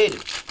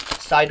overstated.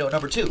 Side note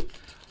number 2.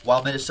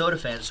 While Minnesota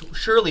fans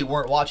surely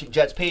weren't watching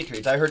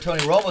Jets-Patriots, I heard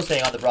Tony Romo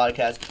saying on the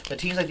broadcast that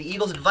teams like the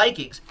Eagles and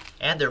Vikings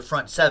and their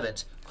front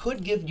sevens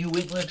could give New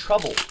England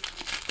trouble.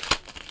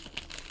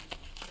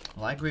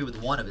 Well, I agree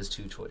with one of his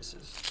 2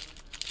 choices.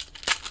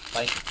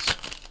 Vikings.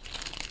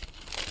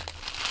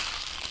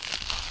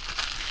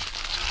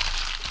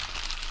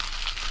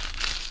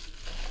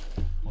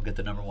 We'll get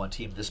the number 1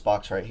 team in this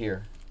box right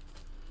here.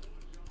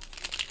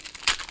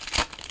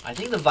 I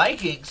think the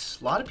Vikings,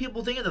 a lot of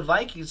people thinking the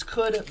Vikings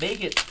could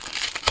make it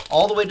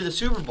all the way to the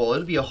Super Bowl. It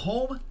would be a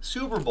home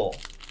Super Bowl.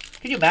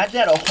 Can you imagine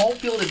that? A home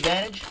field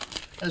advantage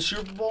in the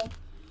Super Bowl?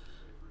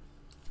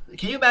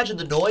 Can you imagine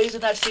the noise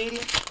in that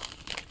stadium?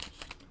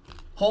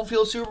 Home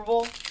field Super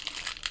Bowl?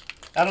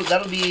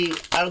 That'll be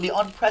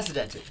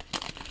unprecedented.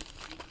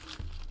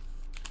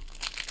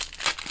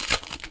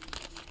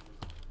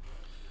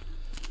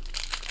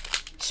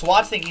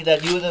 SWAT's thinking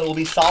that New England will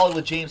be solid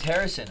with James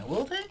Harrison.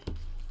 Will they?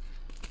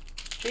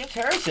 James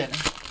Harrison?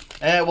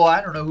 Well,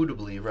 I don't know who to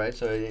believe, right?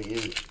 So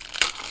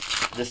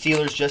the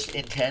Steelers just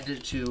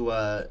intended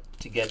to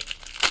get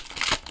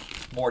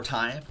more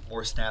time,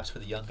 more snaps for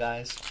the young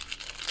guys,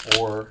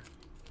 or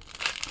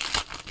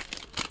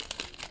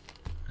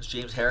does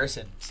James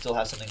Harrison still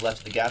have something left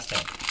in the gas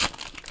tank?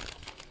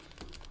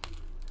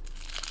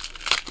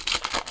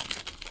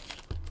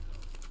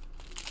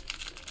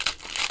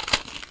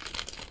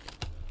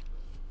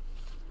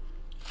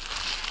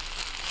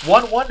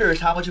 One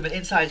wonders how much of an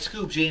inside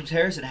scoop James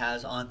Harrison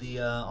has on the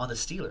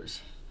Steelers.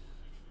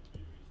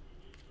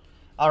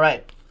 All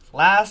right,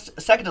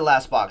 second to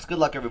last box. Good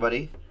luck,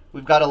 everybody.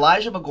 We've got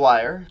Elijah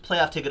McGuire,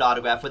 playoff ticket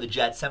autograph for the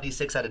Jets,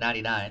 76 out of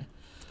 99.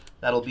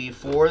 That'll be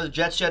for the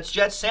Jets.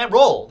 Sam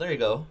Roll. There you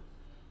go.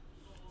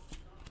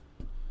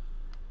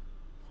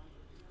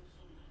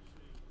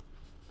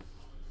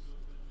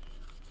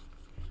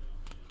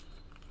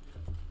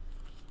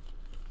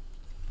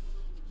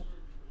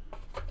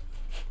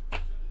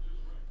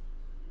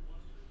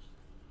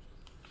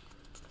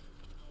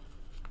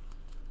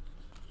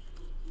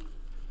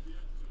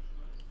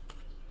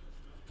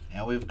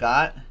 And we've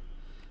got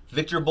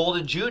Victor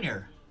Bolden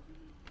Jr.,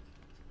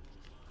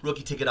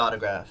 rookie ticket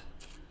autograph.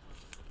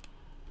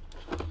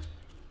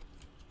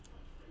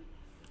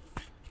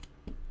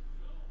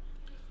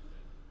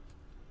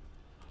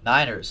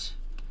 Niners.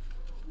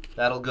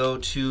 That'll go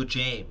to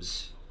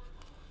James.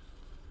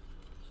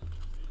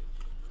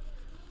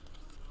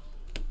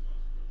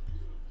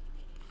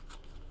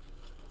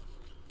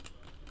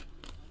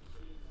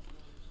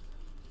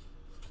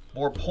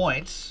 More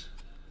points.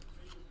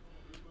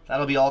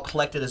 That'll be all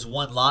collected as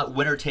one lot,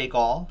 winner take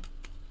all.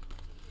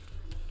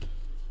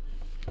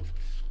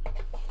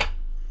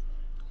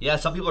 Yeah,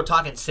 some people are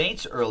talking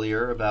Saints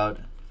earlier about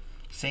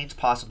Saints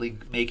possibly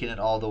making it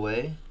all the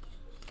way.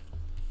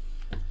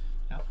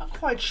 Now, I'm not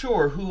quite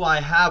sure who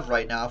I have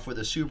right now for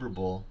the Super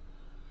Bowl.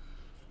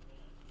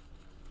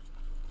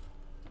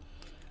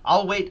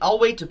 I'll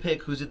wait to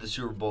pick who's in the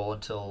Super Bowl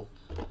until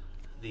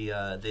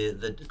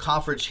the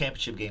conference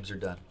championship games are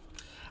done.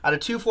 Out of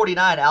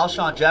 249,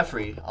 Alshon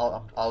Jeffrey.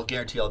 I'll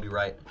guarantee I'll be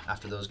right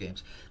after those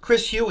games.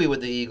 Chris Huey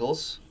with the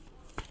Eagles.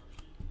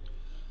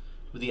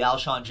 With the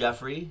Alshon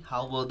Jeffrey.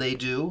 How will they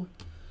do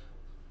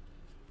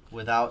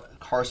without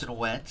Carson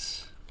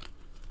Wentz?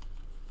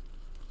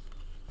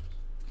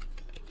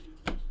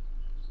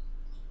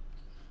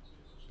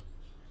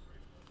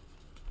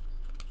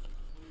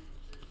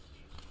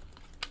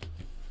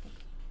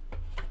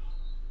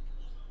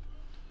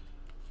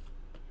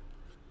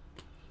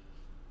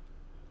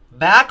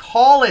 Mac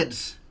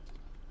Hollins.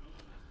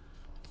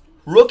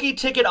 Rookie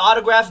ticket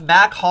autograph,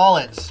 Mac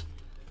Hollins.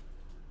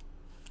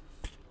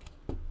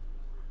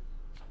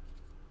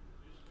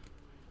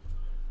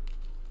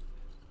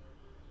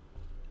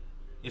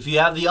 If you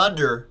have the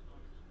under,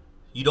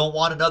 you don't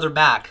want another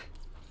Mac.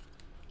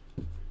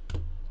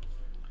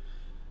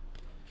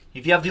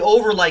 If you have the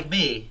over like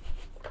me,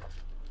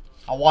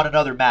 I want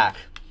another Mac.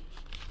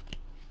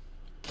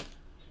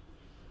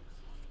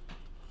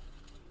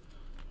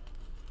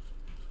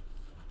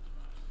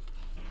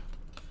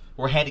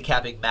 We're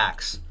handicapping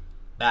Mac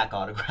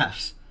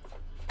autographs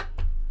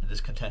in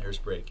this Contenders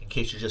break, in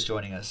case you're just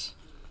joining us.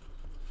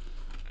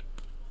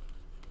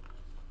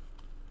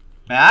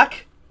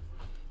 Mac?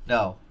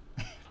 No.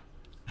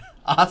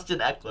 Austin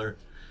Eckler.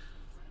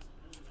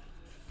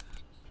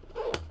 I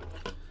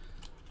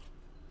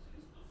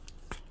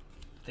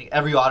think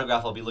every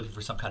autograph I'll be looking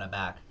for some kind of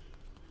Mac.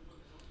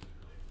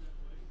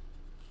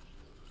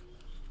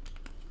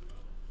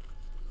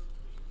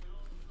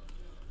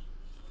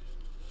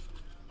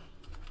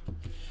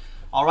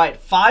 All right,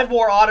 5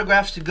 more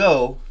autographs to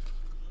go.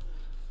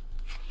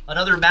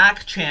 Another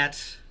Mac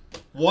chance.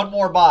 1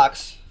 more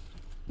box.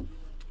 And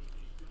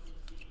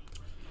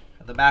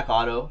the Mac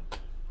auto.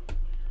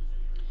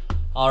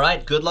 All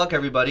right, good luck,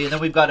 everybody. And then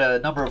we've got a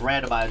number of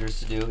randomizers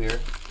to do here.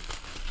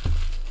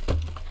 And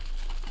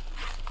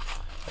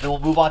then we'll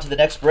move on to the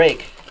next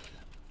break.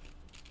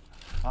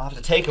 I'll have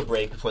to take a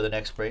break before the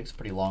next break. It's a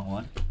pretty long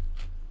one.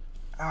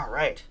 All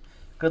right.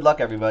 Good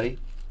luck, everybody.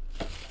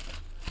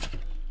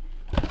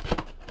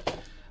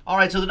 All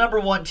right, so the number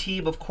 1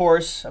 team, of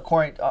course,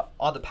 according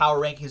on the power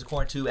rankings,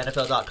 according to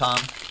NFL.com.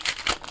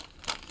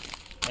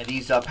 And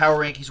these power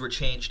rankings were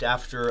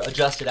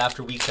adjusted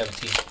after Week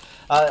 17.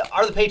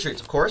 Are the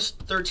Patriots, of course.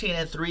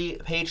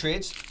 13-3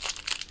 Patriots.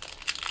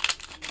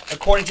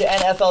 According to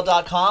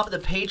NFL.com, the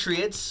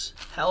Patriots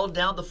held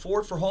down the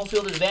fort for home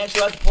field advantage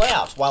throughout the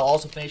playoffs, while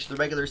also finishing the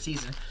regular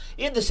season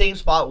in the same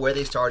spot where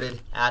they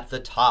started at the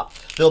top.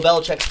 Bill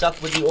Belichick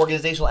stuck with the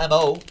organizational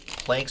MO,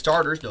 playing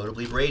starters,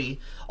 notably Brady,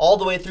 all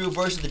the way through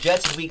versus the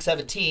Jets in Week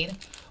 17.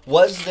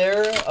 Was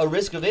there a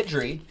risk of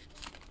injury,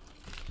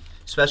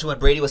 especially when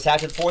Brady was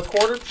sacked in the 4th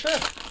quarter? Sure.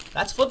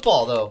 That's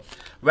football, though.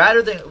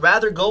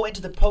 Rather go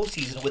into the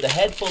postseason with a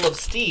head full of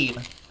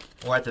steam,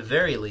 or at the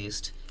very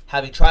least,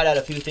 having tried out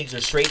a few things or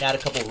straightened out a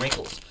couple of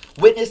wrinkles.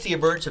 Witness the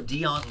emergence of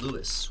Dion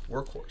Lewis,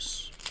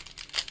 workhorse.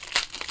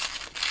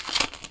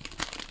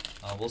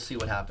 We'll see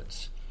what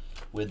happens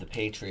with the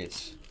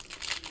Patriots.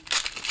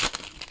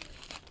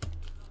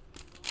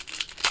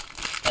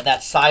 And that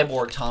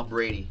cyborg Tom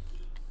Brady.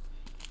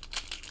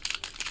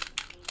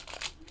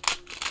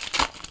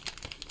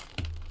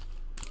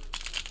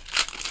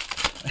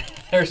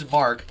 There's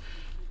Mark,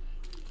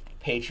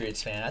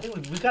 Patriots fan. I think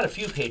we've got a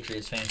few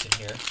Patriots fans in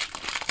here.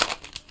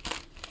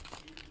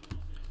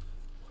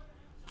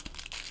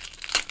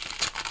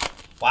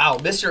 Wow,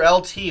 Mr.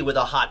 LT with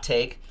a hot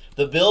take.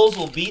 The Bills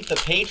will beat the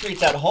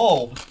Patriots at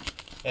home,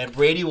 and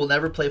Brady will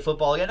never play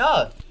football again.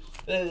 Oh,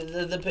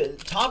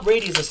 Tom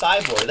Brady is a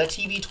cyborg. That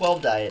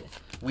TB12 diet.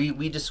 We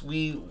agreed.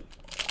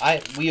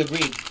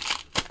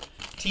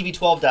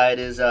 TB12 diet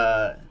is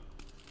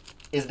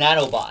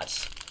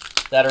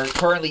nanobots that are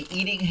currently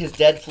eating his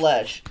dead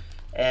flesh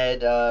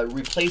and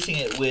replacing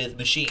it with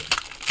machine.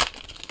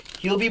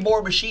 He'll be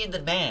more machine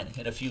than man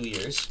in a few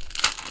years,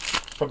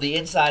 from the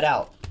inside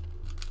out.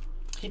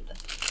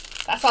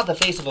 That's not the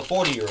face of a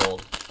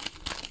 40-year-old.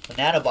 The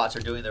nanobots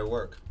are doing their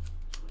work.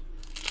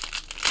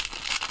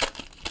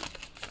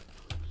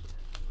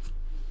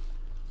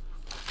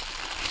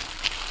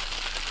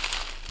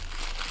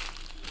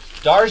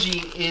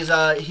 Darji is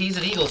he's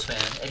an Eagles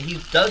fan, and he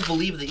does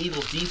believe in the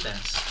Eagles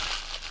defense.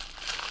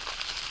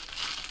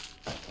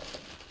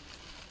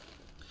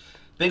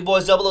 Big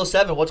Boys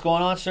 007, what's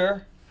going on,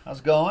 sir? How's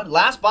it going?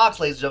 Last box,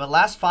 ladies and gentlemen.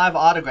 Last 5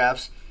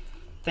 autographs.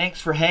 Thanks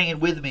for hanging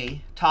with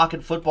me,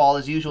 talking football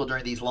as usual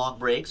during these long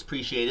breaks.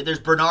 Appreciate it. There's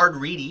Bernard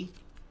Reedy.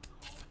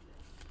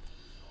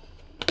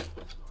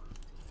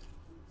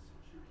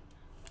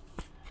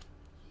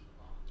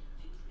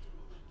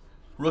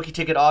 Rookie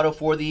ticket auto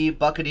for the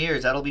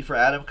Buccaneers. That'll be for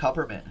Adam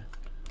Kupperman.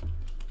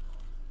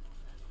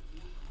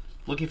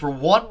 Looking for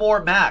 1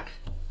 more Mac.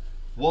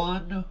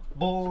 1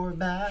 more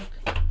Mac.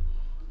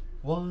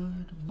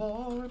 1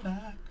 more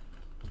Mac.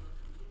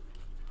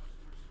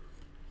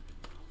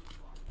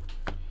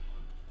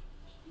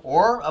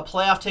 Or a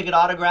playoff ticket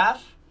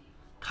autograph.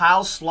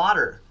 Kyle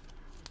Slaughter.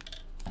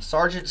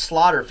 Sergeant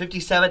Slaughter,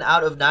 57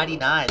 out of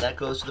 99. That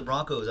goes to the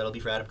Broncos. That'll be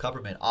for Adam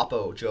Kupperman.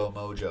 Oppo Joe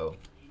Mojo.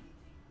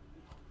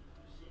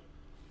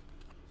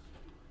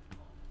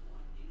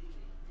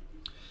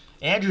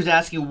 Andrew's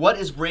asking, what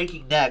is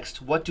breaking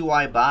next? What do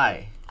I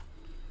buy?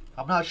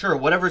 I'm not sure.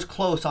 Whatever's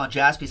close on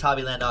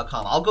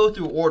JaspysHobbyland.com. I'll go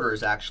through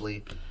orders,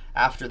 actually,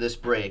 after this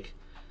break.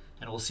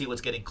 And we'll see what's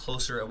getting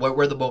closer,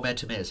 where the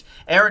momentum is.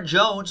 Aaron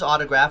Jones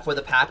autograph for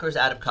the Packers,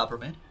 Adam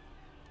Kupperman.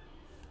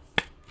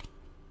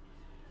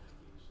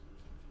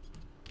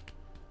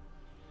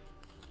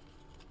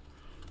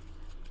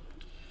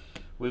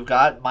 We've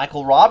got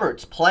Michael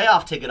Roberts,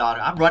 playoff ticket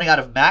autograph. I'm running out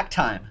of Mac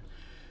time.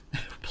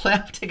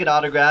 playoff ticket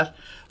autograph.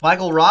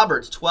 Michael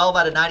Roberts, 12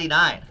 out of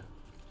 99.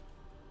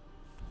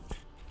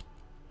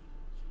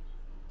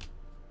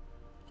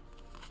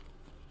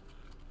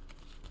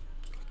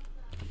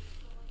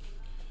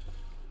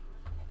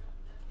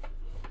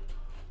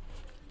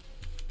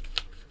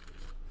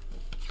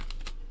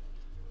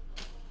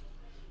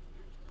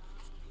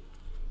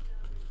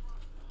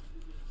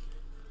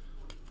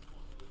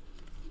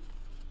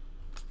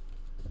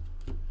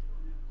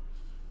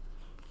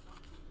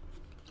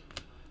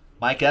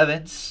 Mike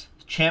Evans,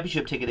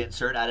 championship ticket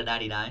insert out of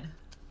 99.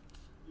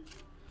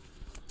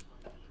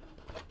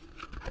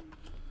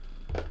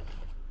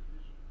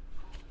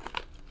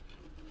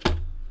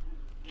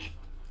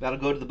 That'll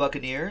go to the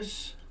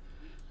Buccaneers.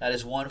 That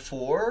is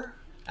 1-4,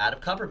 Adam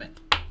Kupperman.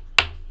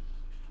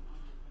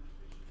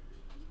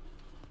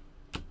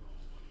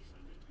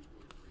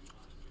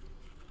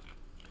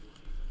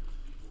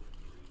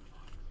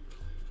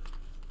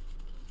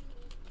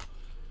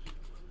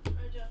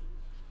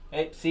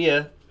 Hey, see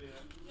ya.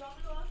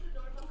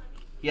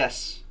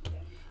 Yes.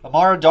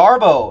 Amara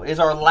Darbo is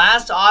our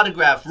last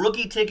autograph.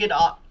 Rookie ticket.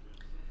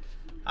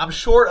 I'm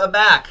short a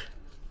Mac.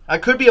 I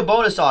could be a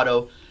bonus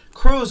auto.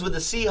 Cruz with the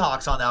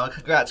Seahawks on that one.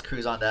 Congrats,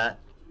 Cruz, on that.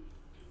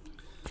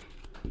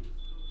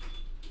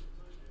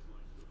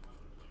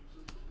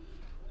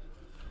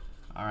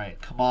 All right,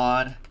 come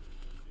on.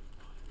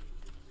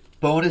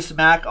 Bonus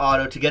Mac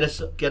auto to get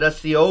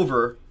us the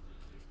over.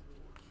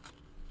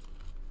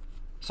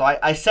 So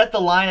I set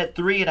the line at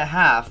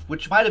 3.5,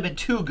 which might have been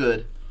too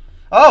good.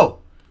 Oh!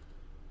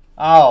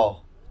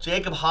 Oh,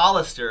 Jacob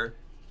Hollister.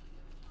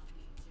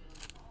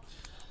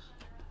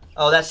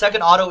 Oh, that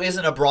second auto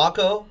isn't a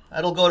Bronco.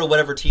 That'll go to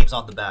whatever team's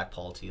on the back,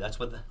 Paul T. That's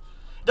what it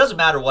doesn't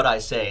matter what I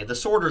say. The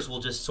sorters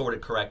will just sort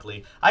it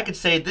correctly. I could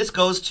say this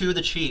goes to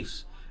the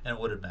Chiefs, and it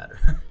wouldn't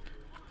matter.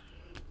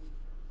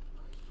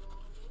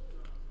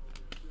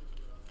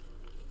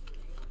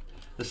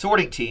 The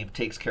sorting team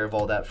takes care of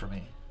all that for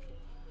me.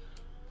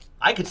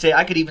 I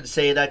could even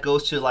say that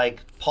goes to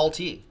like Paul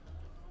T.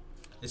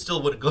 It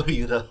still wouldn't go to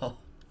you though.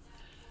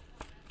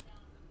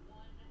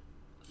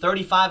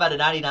 35 out of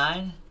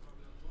 99.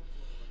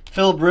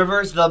 Phillip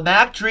Rivers, the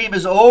Mac dream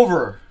is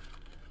over.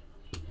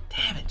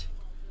 Damn it.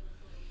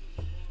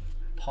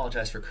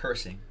 Apologize for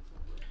cursing.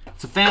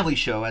 It's a family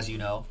show, as you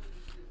know.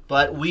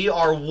 But we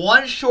are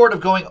one short of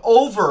going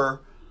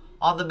over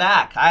on the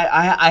Mac.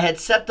 I had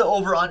set the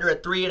over-under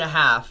at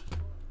 3.5.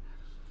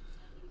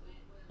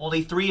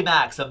 Only 3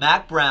 Macs. A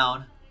Mac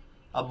Brown,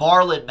 a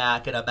Marlon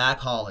Mac, and a Mac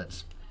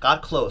Hollins.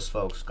 Got close,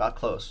 folks. Got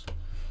close.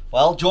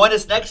 Well, join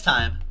us next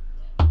time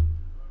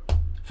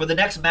for the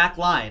next Mac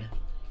line.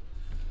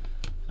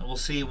 And we'll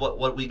see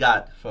what we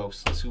got,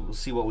 folks. We'll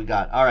see what we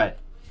got. All right.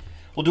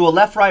 We'll do a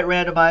left-right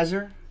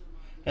randomizer.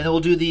 And then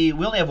we'll do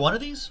we only have one of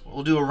these.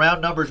 We'll do a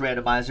round numbers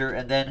randomizer.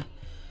 And then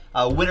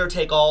winner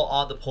take all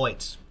on the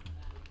points.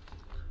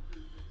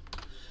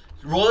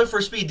 Rolling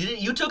for speed.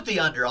 You took the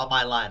under on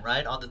my line,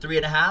 right? On the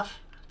 3.5? I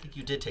think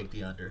you did take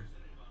the under.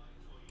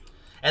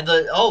 And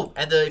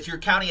if you're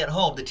counting at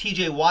home, the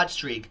TJ Watt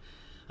streak,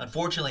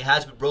 unfortunately,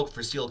 has been broken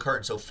for Steel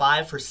Curtain. So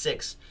 5 for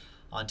 6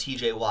 on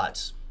TJ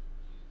Watts.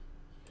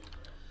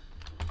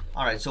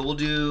 All right, so we'll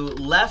do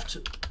left,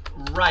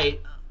 right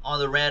on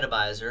the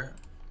randomizer.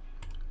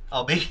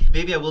 Oh,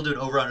 maybe I will do an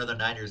over under the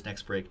Niners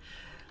next break.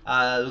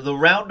 The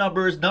round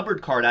numbers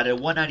numbered card out at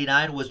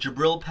 199 was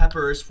Jabril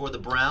Peppers for the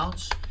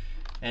Browns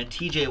and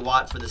TJ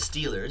Watt for the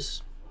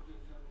Steelers.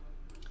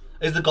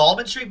 Is the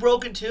Gallman streak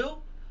broken too?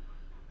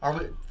 Are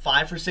we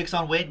 5 for 6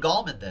 on Wade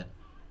Gallman then?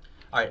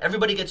 All right,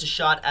 everybody gets a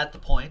shot at the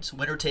points.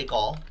 Winner take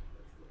all.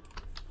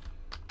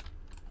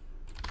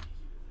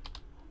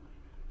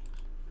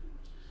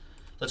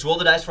 Let's roll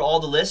the dice for all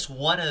the lists.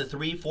 1 and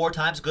 3, 4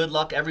 times. Good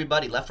luck,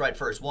 everybody. Left, right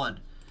first.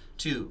 1,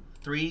 2,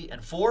 3,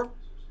 and 4.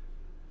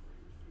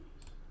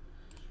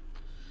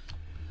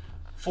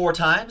 4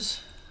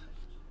 times.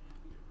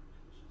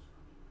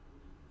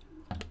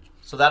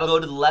 So that'll go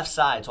to the left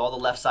side. So all the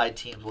left side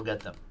teams will get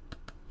them.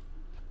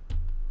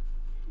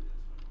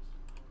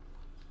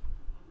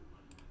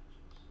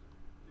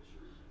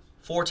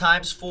 Four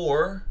times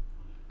 4.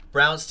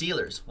 Browns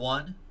Steelers.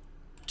 1,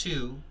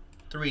 2,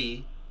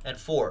 3, and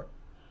 4.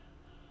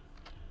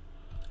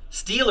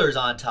 Steelers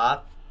on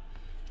top.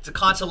 It's a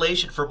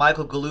consolation for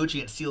Michael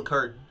Gallucci and Steel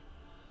Curtain.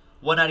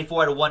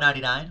 194 out of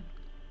 199.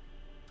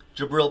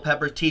 Jabril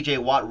Peppers, TJ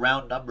Watt,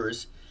 round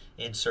numbers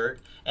insert.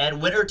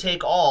 And winner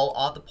take all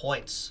on the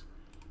points.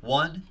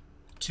 1,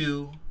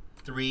 2,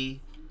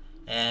 3,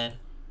 and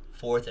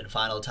 4th and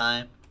final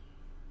time.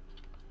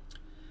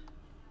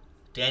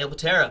 Daniel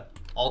Patera,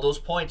 all those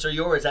points are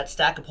yours. That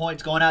stack of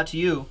points going out to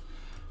you.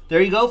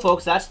 There you go,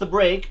 folks. That's the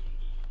break.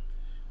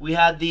 We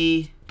had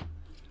the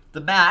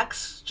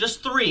Max,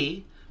 just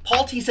 3.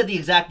 Paul T said the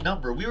exact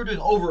number. We were doing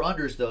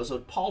over-unders, though, so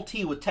Paul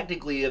T would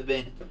technically have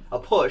been a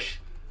push.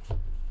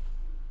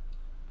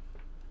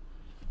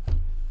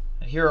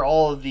 And here are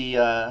all of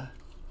the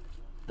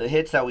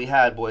hits that we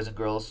had, boys and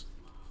girls.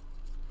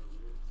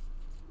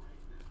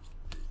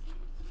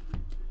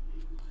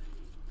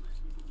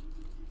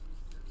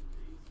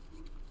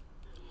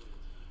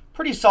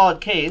 Pretty solid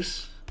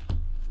case,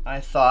 I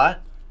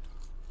thought.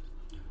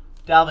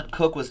 Dalvin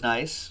Cook was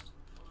nice.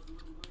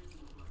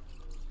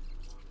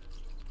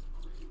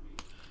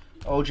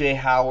 O.J.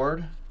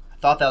 Howard. I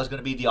thought that was going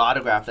to be the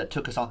autograph that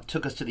took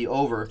us to the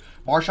over.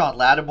 Marshawn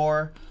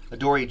Lattimore,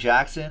 Adoree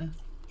Jackson.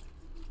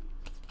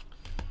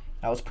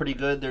 That was pretty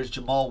good. There's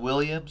Jamal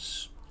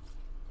Williams.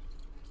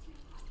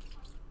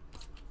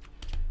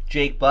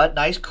 Jake Butt.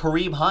 Nice.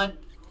 Kareem Hunt.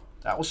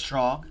 That was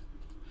strong.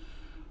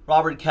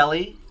 Robert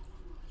Kelly.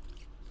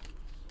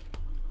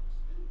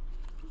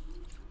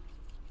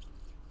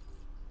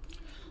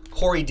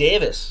 Corey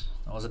Davis.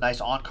 That was a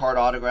nice on-card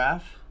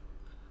autograph.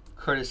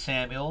 Curtis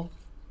Samuel.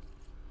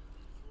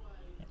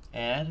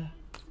 And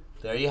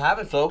there you have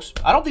it, folks.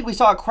 I don't think we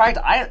saw a cracked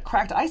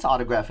ice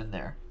autograph in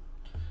there.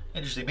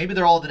 Interesting. Maybe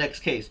they're all in the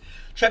next case.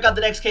 Check out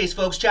the next case,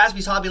 folks.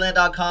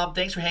 JaspysHobbyland.com.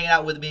 Thanks for hanging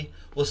out with me.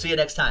 We'll see you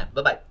next time.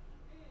 Bye-bye.